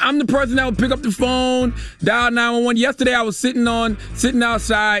what I'm saying? I'm the person that would pick up the phone, dial 911. Yesterday, I was sitting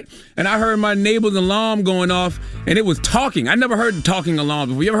outside, and I heard my neighbor's alarm going off, and it was talking. I never heard the talking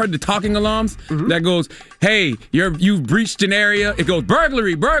alarms before. You ever heard the talking alarms? Mm-hmm. That goes, hey, you've breached an area. It goes,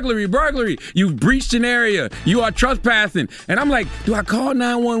 burglary, burglary, burglary. You've breached an area. You are trespassing. And I'm like, do I call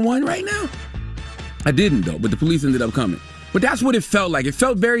 911 right now? I didn't, though, but the police ended up coming. But that's what it felt like. It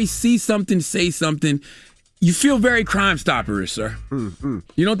felt very see something, say something. You feel very Crime Stopper-ish, sir.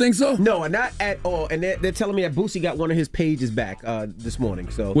 You don't think so? No, not at all. And they're telling me that Boosie got one of his pages back this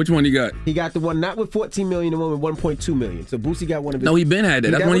morning. So which one he got? He got the one not with 14 million, the one with 1.2 million. So Boosie got one of his. No, he been had that.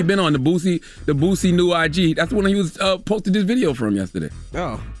 That's when he been on the Boosie new IG. That's when he was posted this video from yesterday.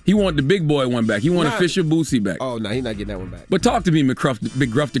 Oh. He want the big boy one back. He want official Boosie back. Oh, no, he's not getting that one back. But talk to me,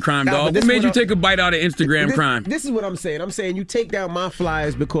 Big Gruff the Crime Dog. What made you take a bite out of Instagram crime? This is what I'm saying. I'm saying you take down my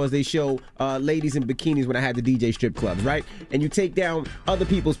flyers because they show ladies in bikinis when I had the DJ strip clubs, right? And you take down other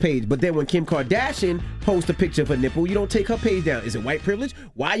people's page. But then when Kim Kardashian posts a picture of her nipple, you don't take her page down. Is it white privilege?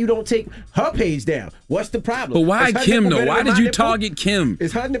 Why you don't take her page down? What's the problem? But why Kim, though? Why did you target Kim?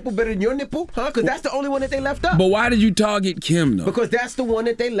 Is her nipple better than your nipple? Huh? Because that's the only one that they left up. But why did you target Kim, though? Because that's the one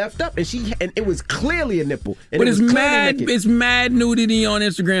that they left up. And it was clearly a nipple. But it's mad nudity on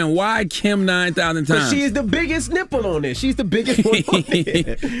Instagram. Why Kim 9,000 times? But she is the biggest nipple on there. She's the biggest one on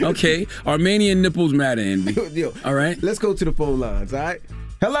there. Okay. Armenian nipples matter, Envy. Yo, all right? Let's go to the phone lines, all right?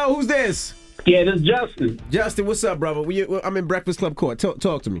 Hello, who's this? Yeah, this is Justin. Justin, what's up, brother? I'm in Breakfast Club Court.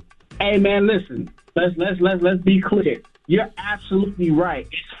 Talk to me. Hey, man, listen. Let's be clear. You're absolutely right.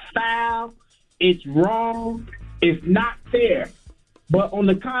 It's foul. It's wrong. It's not fair. But on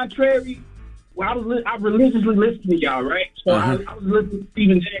the contrary, I religiously listened to y'all, right? So I was listening to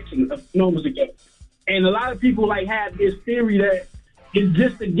Steven Jackson a few moments ago. And a lot of people have this theory that it's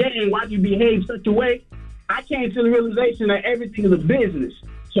just a game. Why do you behave such a way? I came to the realization that everything is a business.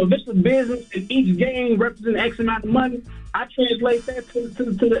 So if it's a business and each game represents X amount of money, I translate that to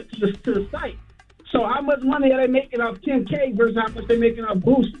the site. So how much money are they making off Kim K versus how much they're making off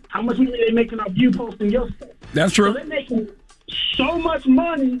Boosie? How much money are they making off you posting your stuff? That's true. So they're making so much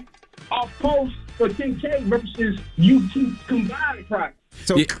money off posts for Kim K versus you two combined product.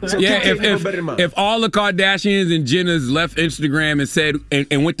 If all the Kardashians and Jenners left Instagram and said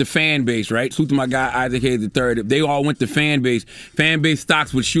and went to fan base, right? Salute to my guy Isaac Hayes III. If they all went to fan base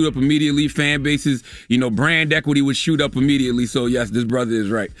stocks would shoot up immediately. Fan bases, brand equity would shoot up immediately. So yes, this brother is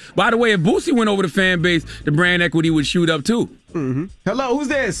right. By the way, if Boosie went over to fan base, the brand equity would shoot up too. Mm-hmm. Hello, who's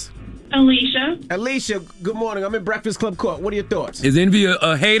this? Alicia. Alicia, good morning. I'm in Breakfast Club Court. What are your thoughts? Is Envy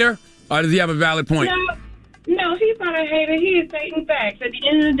a hater, or does he have a valid point? No, he's not a hater. He is stating facts. At the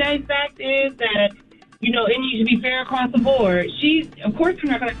end of the day, fact is that, it needs to be fair across the board. Of course,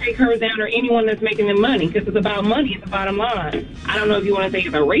 they're not going to take her down or anyone that's making them money because it's about money. It's the bottom line. I don't know if you want to say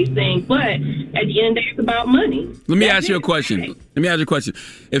it's a race thing, but at the end of the day, it's about money. Let me ask you a question.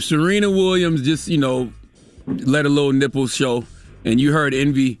 If Serena Williams just, let a little nipple show and you heard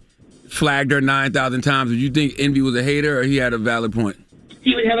Envy flagged her 9,000 times, would you think Envy was a hater or he had a valid point?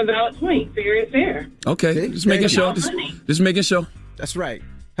 He would have a valid point. Fair is fair. Okay, just making sure. Just making sure. That's right.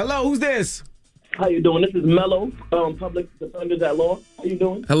 Hello, who's this? How you doing? This is Mello, Public Defenders at Law. How you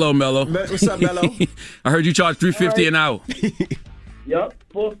doing? Hello, Mello. What's up, Mello? I heard you charge $350 an hour. Yep.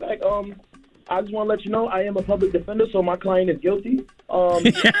 For a fact, I just want to let you know I am a public defender, so my client is guilty.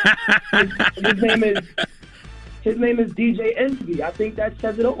 His name is DJ Envy. I think that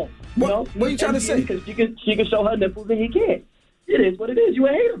says it all. What are you trying to say? Because she can show her nipples and he can't. It is what it is. You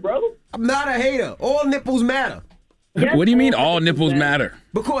a hater, bro. I'm not a hater. All nipples matter. Yes, what do you mean all nipples matter?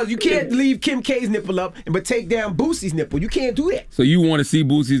 Because you can't leave Kim K's nipple up but take down Boosie's nipple. You can't do that. So you want to see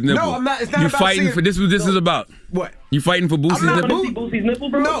Boosie's nipple? No, I'm not. It's not about fighting seeing, for this. What this is about? What? You fighting for Boosie's nipple? I'm not see Boosie's nipple,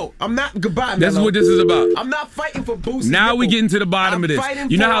 bro. No, I'm not. Goodbye, That's Mello. what this is about. I'm not fighting for Boosie's Now nipple. we getting to the bottom of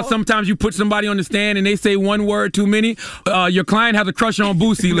this. You know how sometimes you put somebody on the stand and they say one word too many? Your client has a crush on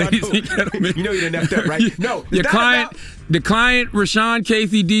Boosie, ladies and gentlemen. You know you didn't have that, right? No. Your client... The client, Rashawn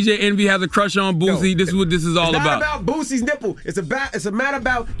Casey, DJ Envy, has a crush on Boosie. This is what this is all about. It's not about Boosie's nipple. It's a matter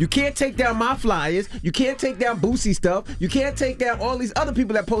about you can't take down my flyers. You can't take down Boosie stuff. You can't take down all these other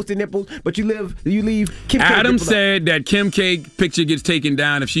people that posted nipples, but you leave Kim K. Adam said that Kim K picture gets taken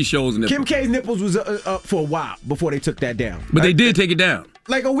down if she shows nipples. Kim K's nipples was up for a while before they took that down. But they did take it down.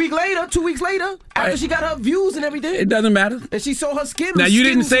 Like a week later, 2 weeks later, after she got her views and everything. It doesn't matter. And she saw her skin. Now, you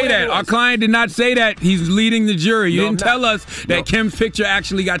didn't say that. Our client did not say that. He's leading the jury. You didn't tell us that Kim's picture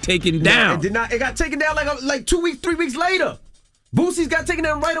actually got taken down. It did not. It got taken down like 2 weeks, 3 weeks later. Boosie's got taken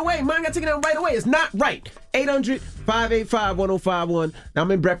down right away. Mine got taken down right away. It's not right. 800-585-1051. Now, I'm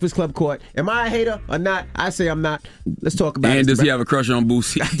in Breakfast Club Court. Am I a hater or not? I say I'm not. Let's talk about it. And does he have a crush on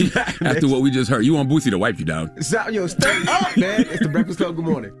Boosie? After what we just heard. You want Boosie to wipe you down. Stay up, man. It's the Breakfast Club. Good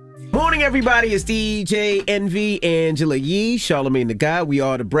morning. Morning, everybody. It's DJ Envy, Angela Yee, Charlamagne the Guy. We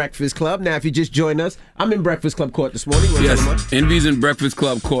are the Breakfast Club. Now, if you just joined us, I'm in Breakfast Club Court this morning. Yes, Envy's in Breakfast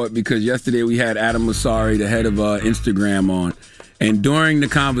Club Court because yesterday we had Adam Mosseri, the head of Instagram, on. And during the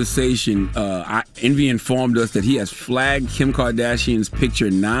conversation, Envy informed us that he has flagged Kim Kardashian's picture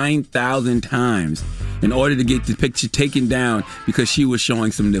 9,000 times in order to get the picture taken down because she was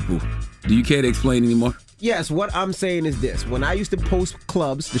showing some nipple. Do you care to explain anymore? Yes, what I'm saying is this. When I used to post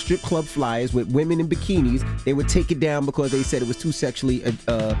clubs, the strip club flyers with women in bikinis, they would take it down because they said it was too sexually,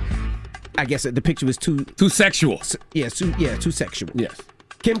 I guess the picture was too sexual. Yeah, too sexual. Yes.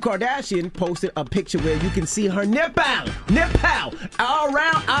 Kim Kardashian posted a picture where you can see her nipple around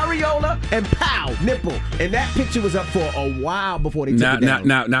areola and nipple, and that picture was up for a while before they took it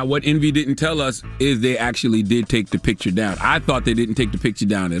down. Now, what Envy didn't tell us is they actually did take the picture down. I thought they didn't take the picture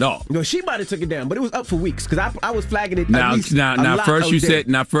down at all. No, she might have took it down, but it was up for weeks because I was flagging it. Now, first you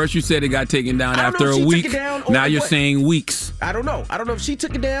said it got taken down after a week. Now you're saying weeks. I don't know. I don't know if she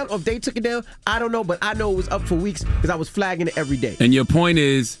took it down or if they took it down. I don't know, but I know it was up for weeks because I was flagging it every day. And your point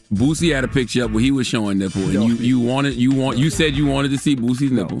is, Boosie had a picture up where he was showing nipple, and you said you wanted to see Boosie's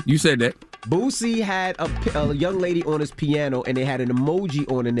nipple. You said that. Boosie had a young lady on his piano, and they had an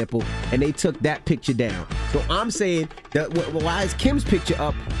emoji on the nipple, and they took that picture down. So I'm saying that why is Kim's picture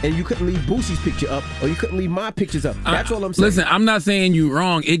up, and you couldn't leave Boosie's picture up, or you couldn't leave my pictures up? That's all I'm saying. Listen, I'm not saying you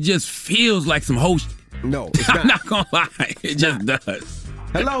wrong. It just feels like some host. No, it's not. I'm not gonna lie. It just does.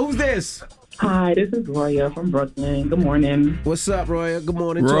 Hello, who's this? Hi, this is Roya from Brooklyn. Good morning. What's up, Roya? Good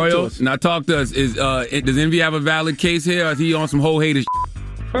morning. Royal, now talk to us. Does Envy have a valid case here, or is he on some whole hater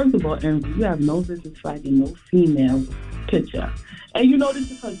First of all, Envy, you have no business flagging no female picture. And you know this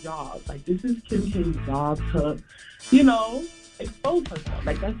is her job. Like, this is Kim K's job to, expose herself.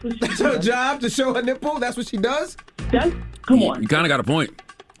 Like, that's what she does. That's her job, to show her nipple? That's what she does? Come on. You kind of got a point.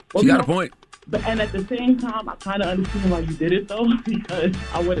 She got a point. And at the same time, I kind of understand why you did it, though, because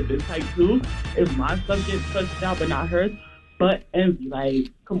I would have been tight, too, if my stuff gets touched out but not hers. But Envy,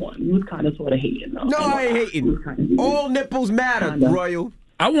 like, come on, you was kind of sort of hating, though. No, I ain't hating. All nipples matter, Royal.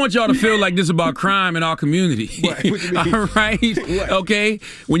 I want y'all to feel like this about crime in our community. What you mean? All right? What? Okay?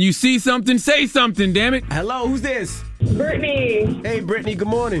 When you see something, say something, damn it. Hello, who's this? Brittany. Hey, Brittany, good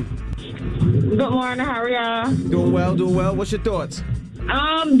morning. Good morning, how are y'all? Doing well. What's your thoughts?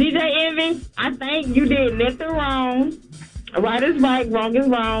 DJ Envy, I think you did nothing wrong. Right is right, wrong is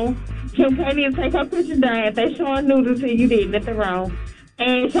wrong. Kim K needs to take her picture down. If they showing nudity, you did nothing wrong.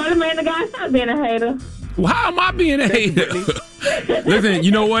 And Charlamagne the guy, stop being a hater. Well, how am I being a hater? Listen,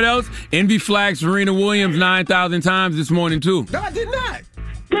 you know what else? Envy flagged Serena Williams 9,000 times this morning, too. No, I did not.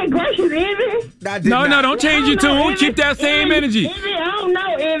 Good gracious, Envy. No, don't change your tune. Keep that same energy. Envy, I don't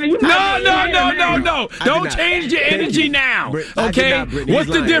know, Envy. No. Don't change your energy now. Okay? What's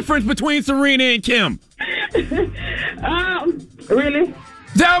the difference between Serena and Kim? Really?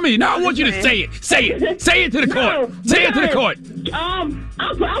 Tell me. Now I want you to say it. Say it to the court. Say it to the court. I'm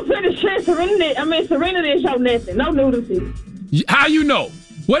pretty sure Serena didn't show nothing. No nudity. How you know?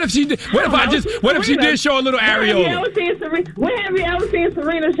 What if she did? What if she did show a little areola? When have you ever seen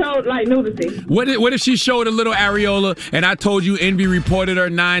Serena show like nudity? What if she showed a little areola and I told you Envy reported her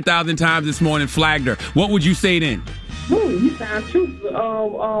 9,000 times this morning, flagged her? What would you say then? Ooh, you sound truthful,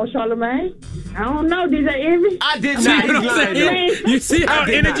 Charlamagne. I don't know, DJ Envy. I did not. You see how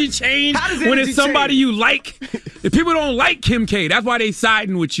energy changes when it's somebody you like? If people don't like Kim K, that's why they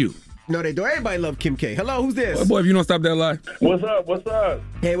siding with you. No, they don't. Everybody love Kim K. Hello, who's this? Well, boy, if you don't stop that lie. What's up?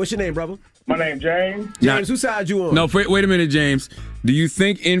 Hey, what's your name, brother? My name James. James, whose side you on? No, wait a minute, James. Do you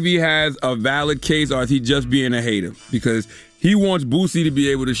think Envy has a valid case, or is he just being a hater? Because he wants Boosie to be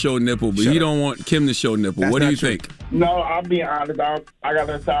able to show nipple, but he don't want Kim to show nipple. What do you think? No, I'll be honest. I got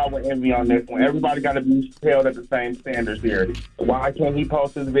to side with Envy on this one. Everybody got to be held at the same standards here. Why can't he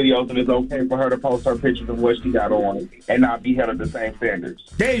post his videos and it's okay for her to post her pictures of what she got on and not be held at the same standards?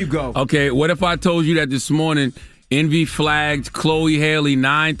 There you go. Okay, what if I told you that this morning Envy flagged Chloe Haley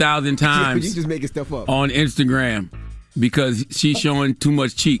 9,000 times you just making stuff up on Instagram because she's showing too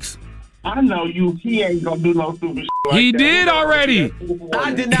much cheeks? I know he ain't gonna do no stupid shit like He that. did already.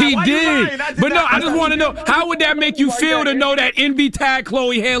 I did not. He Why did. you lying? But no, I just want to know, how would that make you feel to know that Envy tagged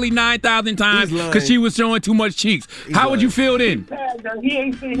Chloe Haley 9,000 times because she was showing too much cheeks? How would you feel then? He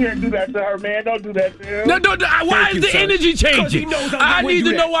ain't sitting here and do that to her, man. Don't do that to him. No, why is the energy changing? I need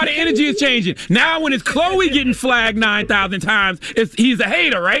to know why the energy is changing. Now when it's Chloe getting flagged 9,000 times, he's a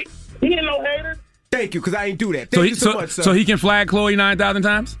hater, right? He ain't no hater. Thank you, because I ain't do that. Thank you so much, sir. So he can flag Chloe 9,000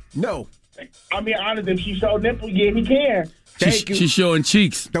 times? No. I mean, honestly, if she showed nipple, yeah, he can. Thank you. She's showing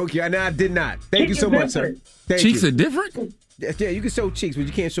cheeks. Thank you. No, I did not. Thank you so much, sir. Cheeks are different? Yeah, you can show cheeks, but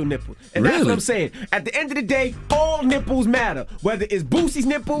you can't show nipples. And that's what I'm saying. At the end of the day, all nipples matter. Whether it's Boosie's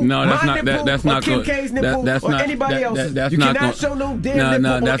nipple, my nipple, or Kim K's nipple, or anybody else's. You cannot show no damn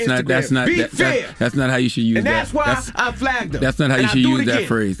nipple on Instagram. Be fair. That's not how you should use that. And that's why I flagged them. That's not how you should use that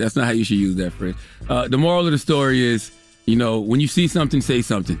phrase. That's not how you should use that phrase. The moral of the story is, You know, when you see something, say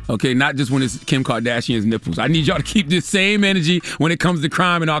something. Okay, not just when it's Kim Kardashian's nipples. I need y'all to keep this same energy when it comes to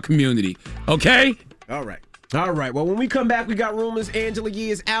crime in our community. Okay? All right. Well, when we come back, we got rumors. Angela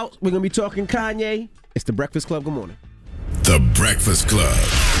Yee is out. We're going to be talking Kanye. It's The Breakfast Club. Good morning. The Breakfast Club.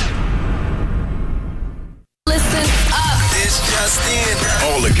 Listen up. This just in.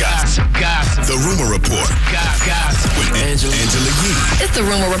 All the gossip. The Rumor Report. Gossip. With Angela Yee. It's The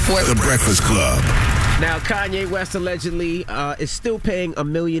Rumor Report. The Breakfast Club. Now, Kanye West allegedly is still paying $1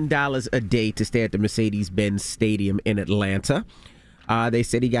 million a day to stay at the Mercedes-Benz Stadium in Atlanta. They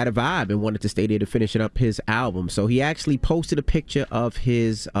said he got a vibe and wanted to stay there to finish up his album. So he actually posted a picture of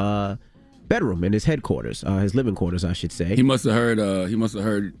his bedroom in his headquarters, his living quarters, I should say. He must have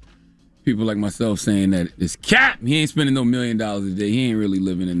heard people like myself saying that it's cap. He ain't spending no $1 million a day. He ain't really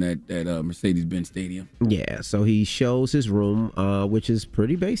living in that Mercedes-Benz Stadium. Yeah, so he shows his room, which is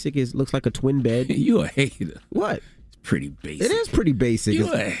pretty basic. It looks like a twin bed. You a hater. What? It's pretty basic. It is pretty basic.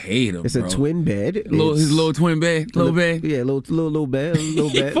 You a hater, It's bro. a twin bed. His little twin bed? Little bed? Yeah, little bed.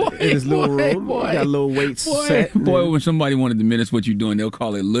 Boy, in his little room. Boy. Got a little weights set. Boy, when somebody wanted to diminish what you're doing, they'll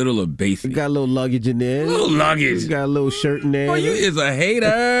call it little or basic. Got a little luggage in there. Little luggage. Got a little shirt in there. Boy, you is a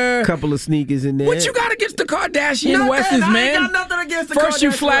hater. Couple of sneakers in there. What you got against the Kardashian Wests, man? I ain't got nothing against the First you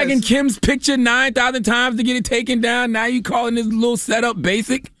Kardashian flagging Wests. Kim's picture 9,000 times to get it taken down. Now you calling this little setup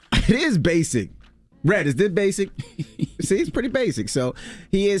basic? It is basic. Red, is this basic? See, it's pretty basic. So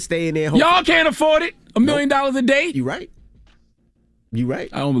he is staying there. Y'all can't afford it. $1 million a day. You right.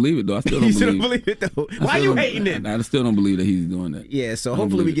 I don't believe it, though. I still don't You don't believe it, though. Why you hating it? I still don't believe that he's doing that. Yeah, so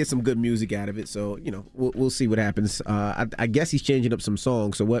hopefully we get some good music out of it. So, we'll see what happens. I guess he's changing up some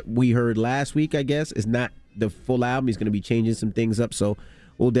songs. So what we heard last week, I guess, is not the full album. He's going to be changing some things up. So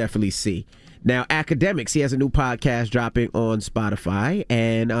we'll definitely see. Now, Academics, he has a new podcast dropping on Spotify.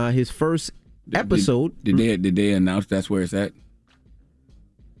 And his first episode. Did they announce that's where it's at?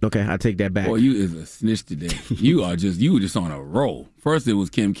 Okay, I take that back. Boy, you is a snitch today. you were just on a roll. First it was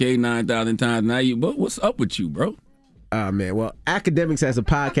Kim K 9,000 times. Now but what's up with you, bro? Man, well, Academics has a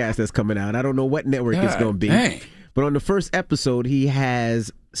podcast that's coming out. I don't know what network it's going to be. Dang. But on the first episode, he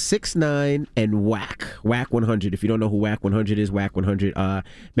has 6ix9ine and Wack 100. If you don't know who Wack 100 is, Wack 100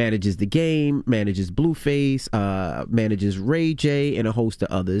 manages The Game, manages Blueface, manages Ray J, and a host of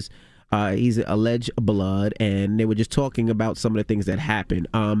others. He's an alleged blood, and they were just talking about some of the things that happened.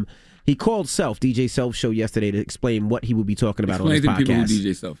 He called DJ Self Show yesterday to explain what he would be talking about on his podcast. Explain to people who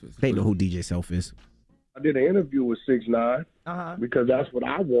DJ Self is. They know who DJ Self is. I did an interview with 6ix9ine because that's what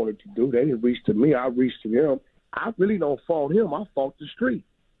I wanted to do. They didn't reach to me. I reached to him. I really don't fault him. I fault the street.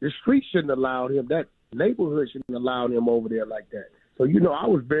 The street shouldn't allow him. That neighborhood shouldn't allow him over there like that. So, I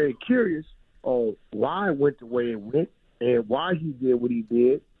was very curious on why it went the way it went and why he did what he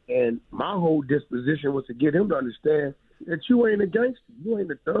did. And my whole disposition was to get him to understand that you ain't a gangster. You ain't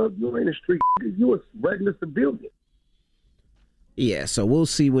a thug. You ain't a street. You a regular civilian. Yeah, so we'll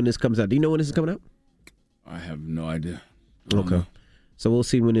see when this comes out. Do you know when this is coming out? I have no idea. Okay. So we'll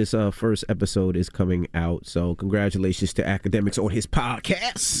see when this first episode is coming out. So congratulations to Academics on his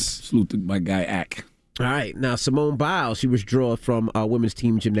podcast. Salute to my guy, Ack. All right. Now, Simone Biles, she withdrew from women's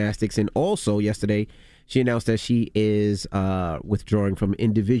team gymnastics. And also yesterday, she announced that she is withdrawing from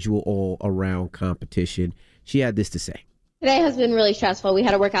individual all-around competition. She had this to say. Today has been really stressful. We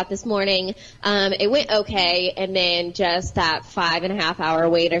had a workout this morning. It went okay, and then just that 5.5 hour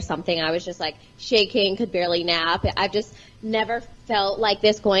wait or something, I was just like shaking, could barely nap. I've just never felt like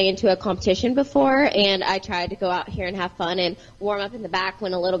this going into a competition before, and I tried to go out here and have fun and warm up in the back,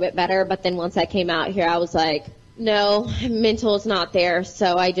 went a little bit better, but then once I came out here, I was like, no, mental is not there,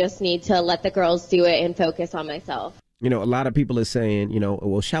 so I just need to let the girls do it and focus on myself. A lot of people are saying,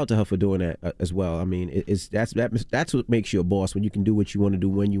 well, shout to her for doing that as well. I mean, that's what makes you a boss, when you can do what you want to do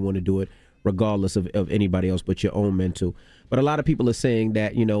when you want to do it, regardless of anybody else but your own mental. But a lot of people are saying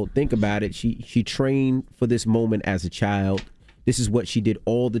that, think about it. She trained for this moment as a child. This is what she did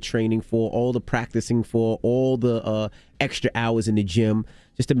all the training for, all the practicing for, all the extra hours in the gym.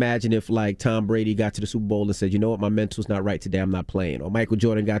 Just imagine if, like, Tom Brady got to the Super Bowl and said, you know what, my mental's not right today, I'm not playing. Or Michael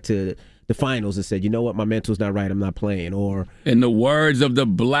Jordan got to the finals and said, you know what, my mental's not right, I'm not playing. Or, in the words of the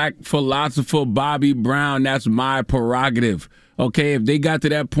black philosopher Bobby Brown, that's my prerogative. Okay, if they got to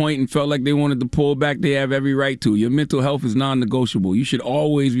that point and felt like they wanted to pull back, they have every right to. Your mental health is non-negotiable. You should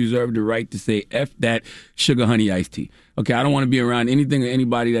always reserve the right to say, F that sugar honey iced tea. Okay, I don't want to be around anything or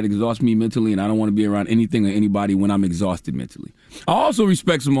anybody that exhausts me mentally, and I don't want to be around anything or anybody when I'm exhausted mentally. I also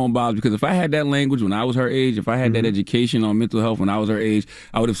respect Simone Biles, because if I had that language when I was her age, if I had that education on mental health when I was her age,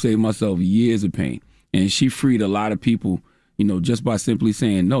 I would have saved myself years of pain. And she freed a lot of people just by simply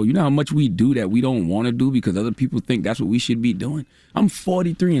saying no. You know how much we do that we don't want to do because other people think that's what we should be doing? I'm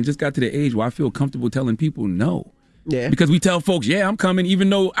 43 and just got to the age where I feel comfortable telling people no. Yeah. Because we tell folks, yeah, I'm coming,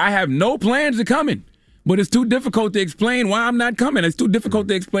 even though I have no plans of coming. But it's too difficult to explain why I'm not coming. It's too difficult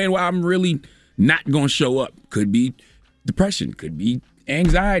to explain why I'm really not going to show up. Could be depression, could be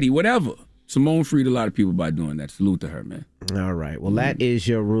anxiety, whatever. Simone freed a lot of people by doing that. Salute to her, man. All right. Well, that is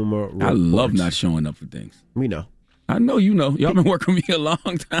your rumor report. I love not showing up for things. We know. I know you know. Y'all been working with me a long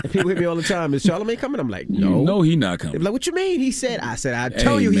time. People hit me all the time. Is Charlamagne coming? I'm like, no. You know he not coming. They're like, what you mean? He said. I said, I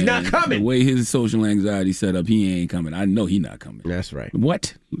tell you he's not coming. The way his social anxiety set up, he ain't coming. I know he not coming. That's right.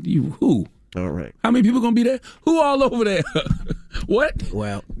 What? Who? All right. How many people going to be there? Who all over there? What?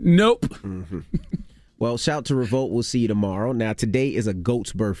 Well. Nope. Mm-hmm. Well, shout to Revolt. We'll see you tomorrow. Now, today is a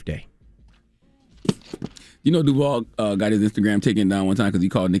GOAT's birthday. You know, Duval got his Instagram taken down one time because he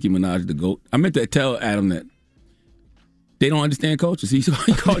called Nicki Minaj the GOAT. I meant to tell Adam that they don't understand culture. He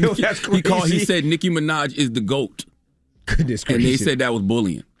called Yo, he said Nicki Minaj is the GOAT. Goodness gracious. And they said that was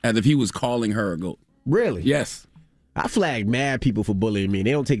bullying, as if he was calling her a GOAT. Really? Yes. I flagged mad people for bullying me.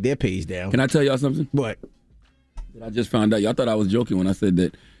 They don't take their page down. Can I tell y'all something? What? I just found out. Y'all thought I was joking when I said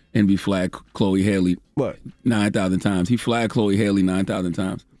that NB flagged Chloe Haley 9,000 times. He flagged Chloe Haley 9,000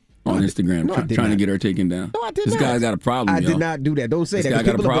 times on Instagram, trying to get her taken down. No, I did this not. guy's got a problem, I y'all. did not do that. Don't say this that.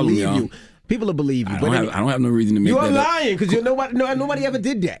 Guy got a problem, believe y'all. you. People will believe you. I don't have no reason to make that You're up. lying because nobody ever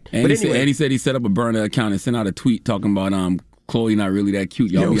did that. And he said he set up a burner account and sent out a tweet talking about Chloe not really that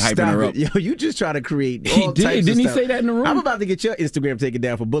cute. Y'all be hyping her up. Yo, you just try to create all He types did. of Didn't he stuff. say that in the room? I'm about to get your Instagram taken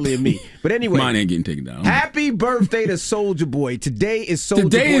down for bullying me. But anyway. Mine ain't getting taken down. Happy birthday to Soulja Boy. Today is Soulja Boy.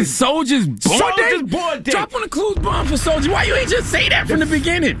 Today is Soulja's born day? Soulja's born day. Drop on the clues bomb for Soulja. Why you ain't just say that from the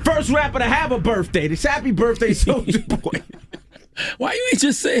beginning? First rapper to have a birthday. This happy birthday, Soulja Boy. Why you ain't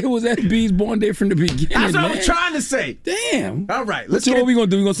just say it was SB's born day from the beginning? That's what man. I was trying to say. Damn. All right. What we gonna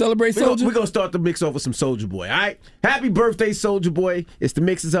do? We gonna celebrate Soulja? We're gonna start the mix over some Soulja Boy. All right. Happy birthday, Soulja Boy. It's the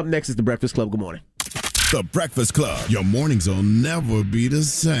mix is up next. It's the Breakfast Club. Good morning. The Breakfast Club. Your mornings will never be the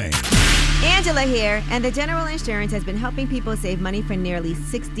same. Angela here, and the General Insurance has been helping people save money for nearly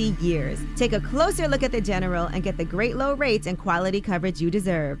 60 years. Take a closer look at the General and get the great low rates and quality coverage you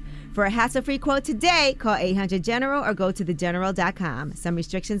deserve. For a hassle-free quote today, call 800-GENERAL or go to thegeneral.com. Some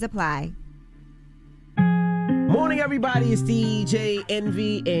restrictions apply. Morning, everybody. It's DJ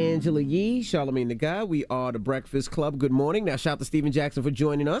Envy, Angela Yee, Charlamagne the Guy. We are the Breakfast Club. Good morning. Now, shout out to Steven Jackson for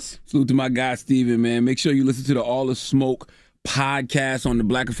joining us. Salute to my guy, Steven, man. Make sure you listen to the All the Smoke podcast on the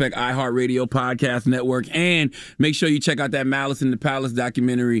Black Effect iHeartRadio podcast network. And make sure you check out that Malice in the Palace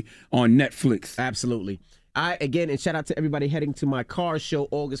documentary on Netflix. Absolutely. Again, and shout out to everybody heading to my car show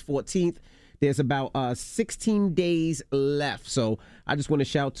August 14th. There's about 16 days left. So I just want to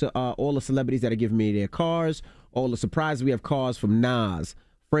shout to all the celebrities that are giving me their cars, all the surprises. We have cars from Nas,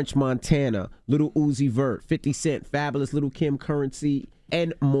 French Montana, Little Uzi Vert, 50 Cent, Fabulous, Little Kim Currency,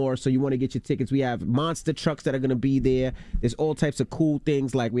 and more. So you want to get your tickets. We have monster trucks that are going to be there. There's all types of cool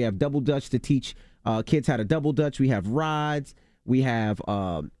things, like we have Double Dutch to teach kids how to double dutch. We have rides. We have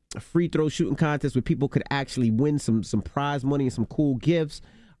a free throw shooting contest where people could actually win some prize money and some cool gifts.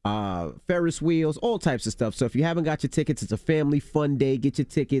 Ferris wheels, all types of stuff. So if you haven't got your tickets, it's a family fun day. Get your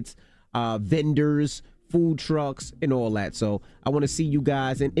tickets. Vendors, food trucks, and all that. So I want to see you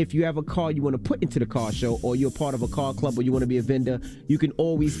guys. And if you have a car you want to put into the car show, or you're part of a car club, or you want to be a vendor, you can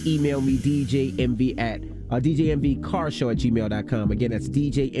always email me, DJMV at DJMVcarshow@gmail.com. Again, that's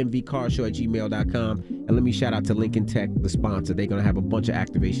DJMVcarshow@gmail.com. And let me shout out to Lincoln Tech, the sponsor. They're going to have a bunch of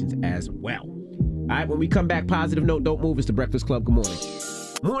activations as well. All right, when we come back, positive note, don't move. It's the Breakfast Club. Good morning.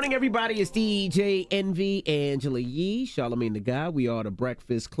 Morning, everybody. It's DJ Envy, Angela Yee, Charlamagne the Guy. We are the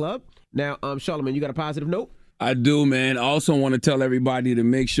Breakfast Club. Now, Charlamagne, you got a positive note? I do, man. I also want to tell everybody to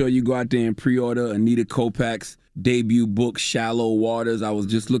make sure you go out there and pre-order Anita Kopac's debut book, Shallow Waters. I was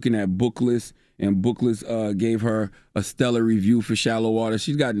just looking at Booklist, and Booklist gave her a stellar review for Shallow Waters.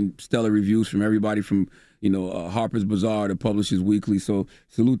 She's gotten stellar reviews from everybody from Harper's Bazaar to Publishers Weekly. So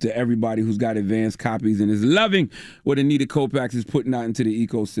salute to everybody who's got advanced copies and is loving what Anita Kopax is putting out into the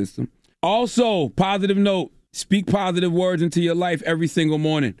ecosystem. Also, positive note, speak positive words into your life every single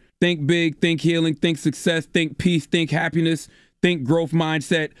morning. Think big, think healing, think success, think peace, think happiness, think growth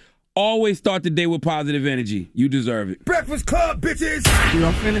mindset. Always start the day with positive energy. You deserve it. Breakfast Club, bitches!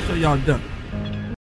 Y'all finished or y'all done?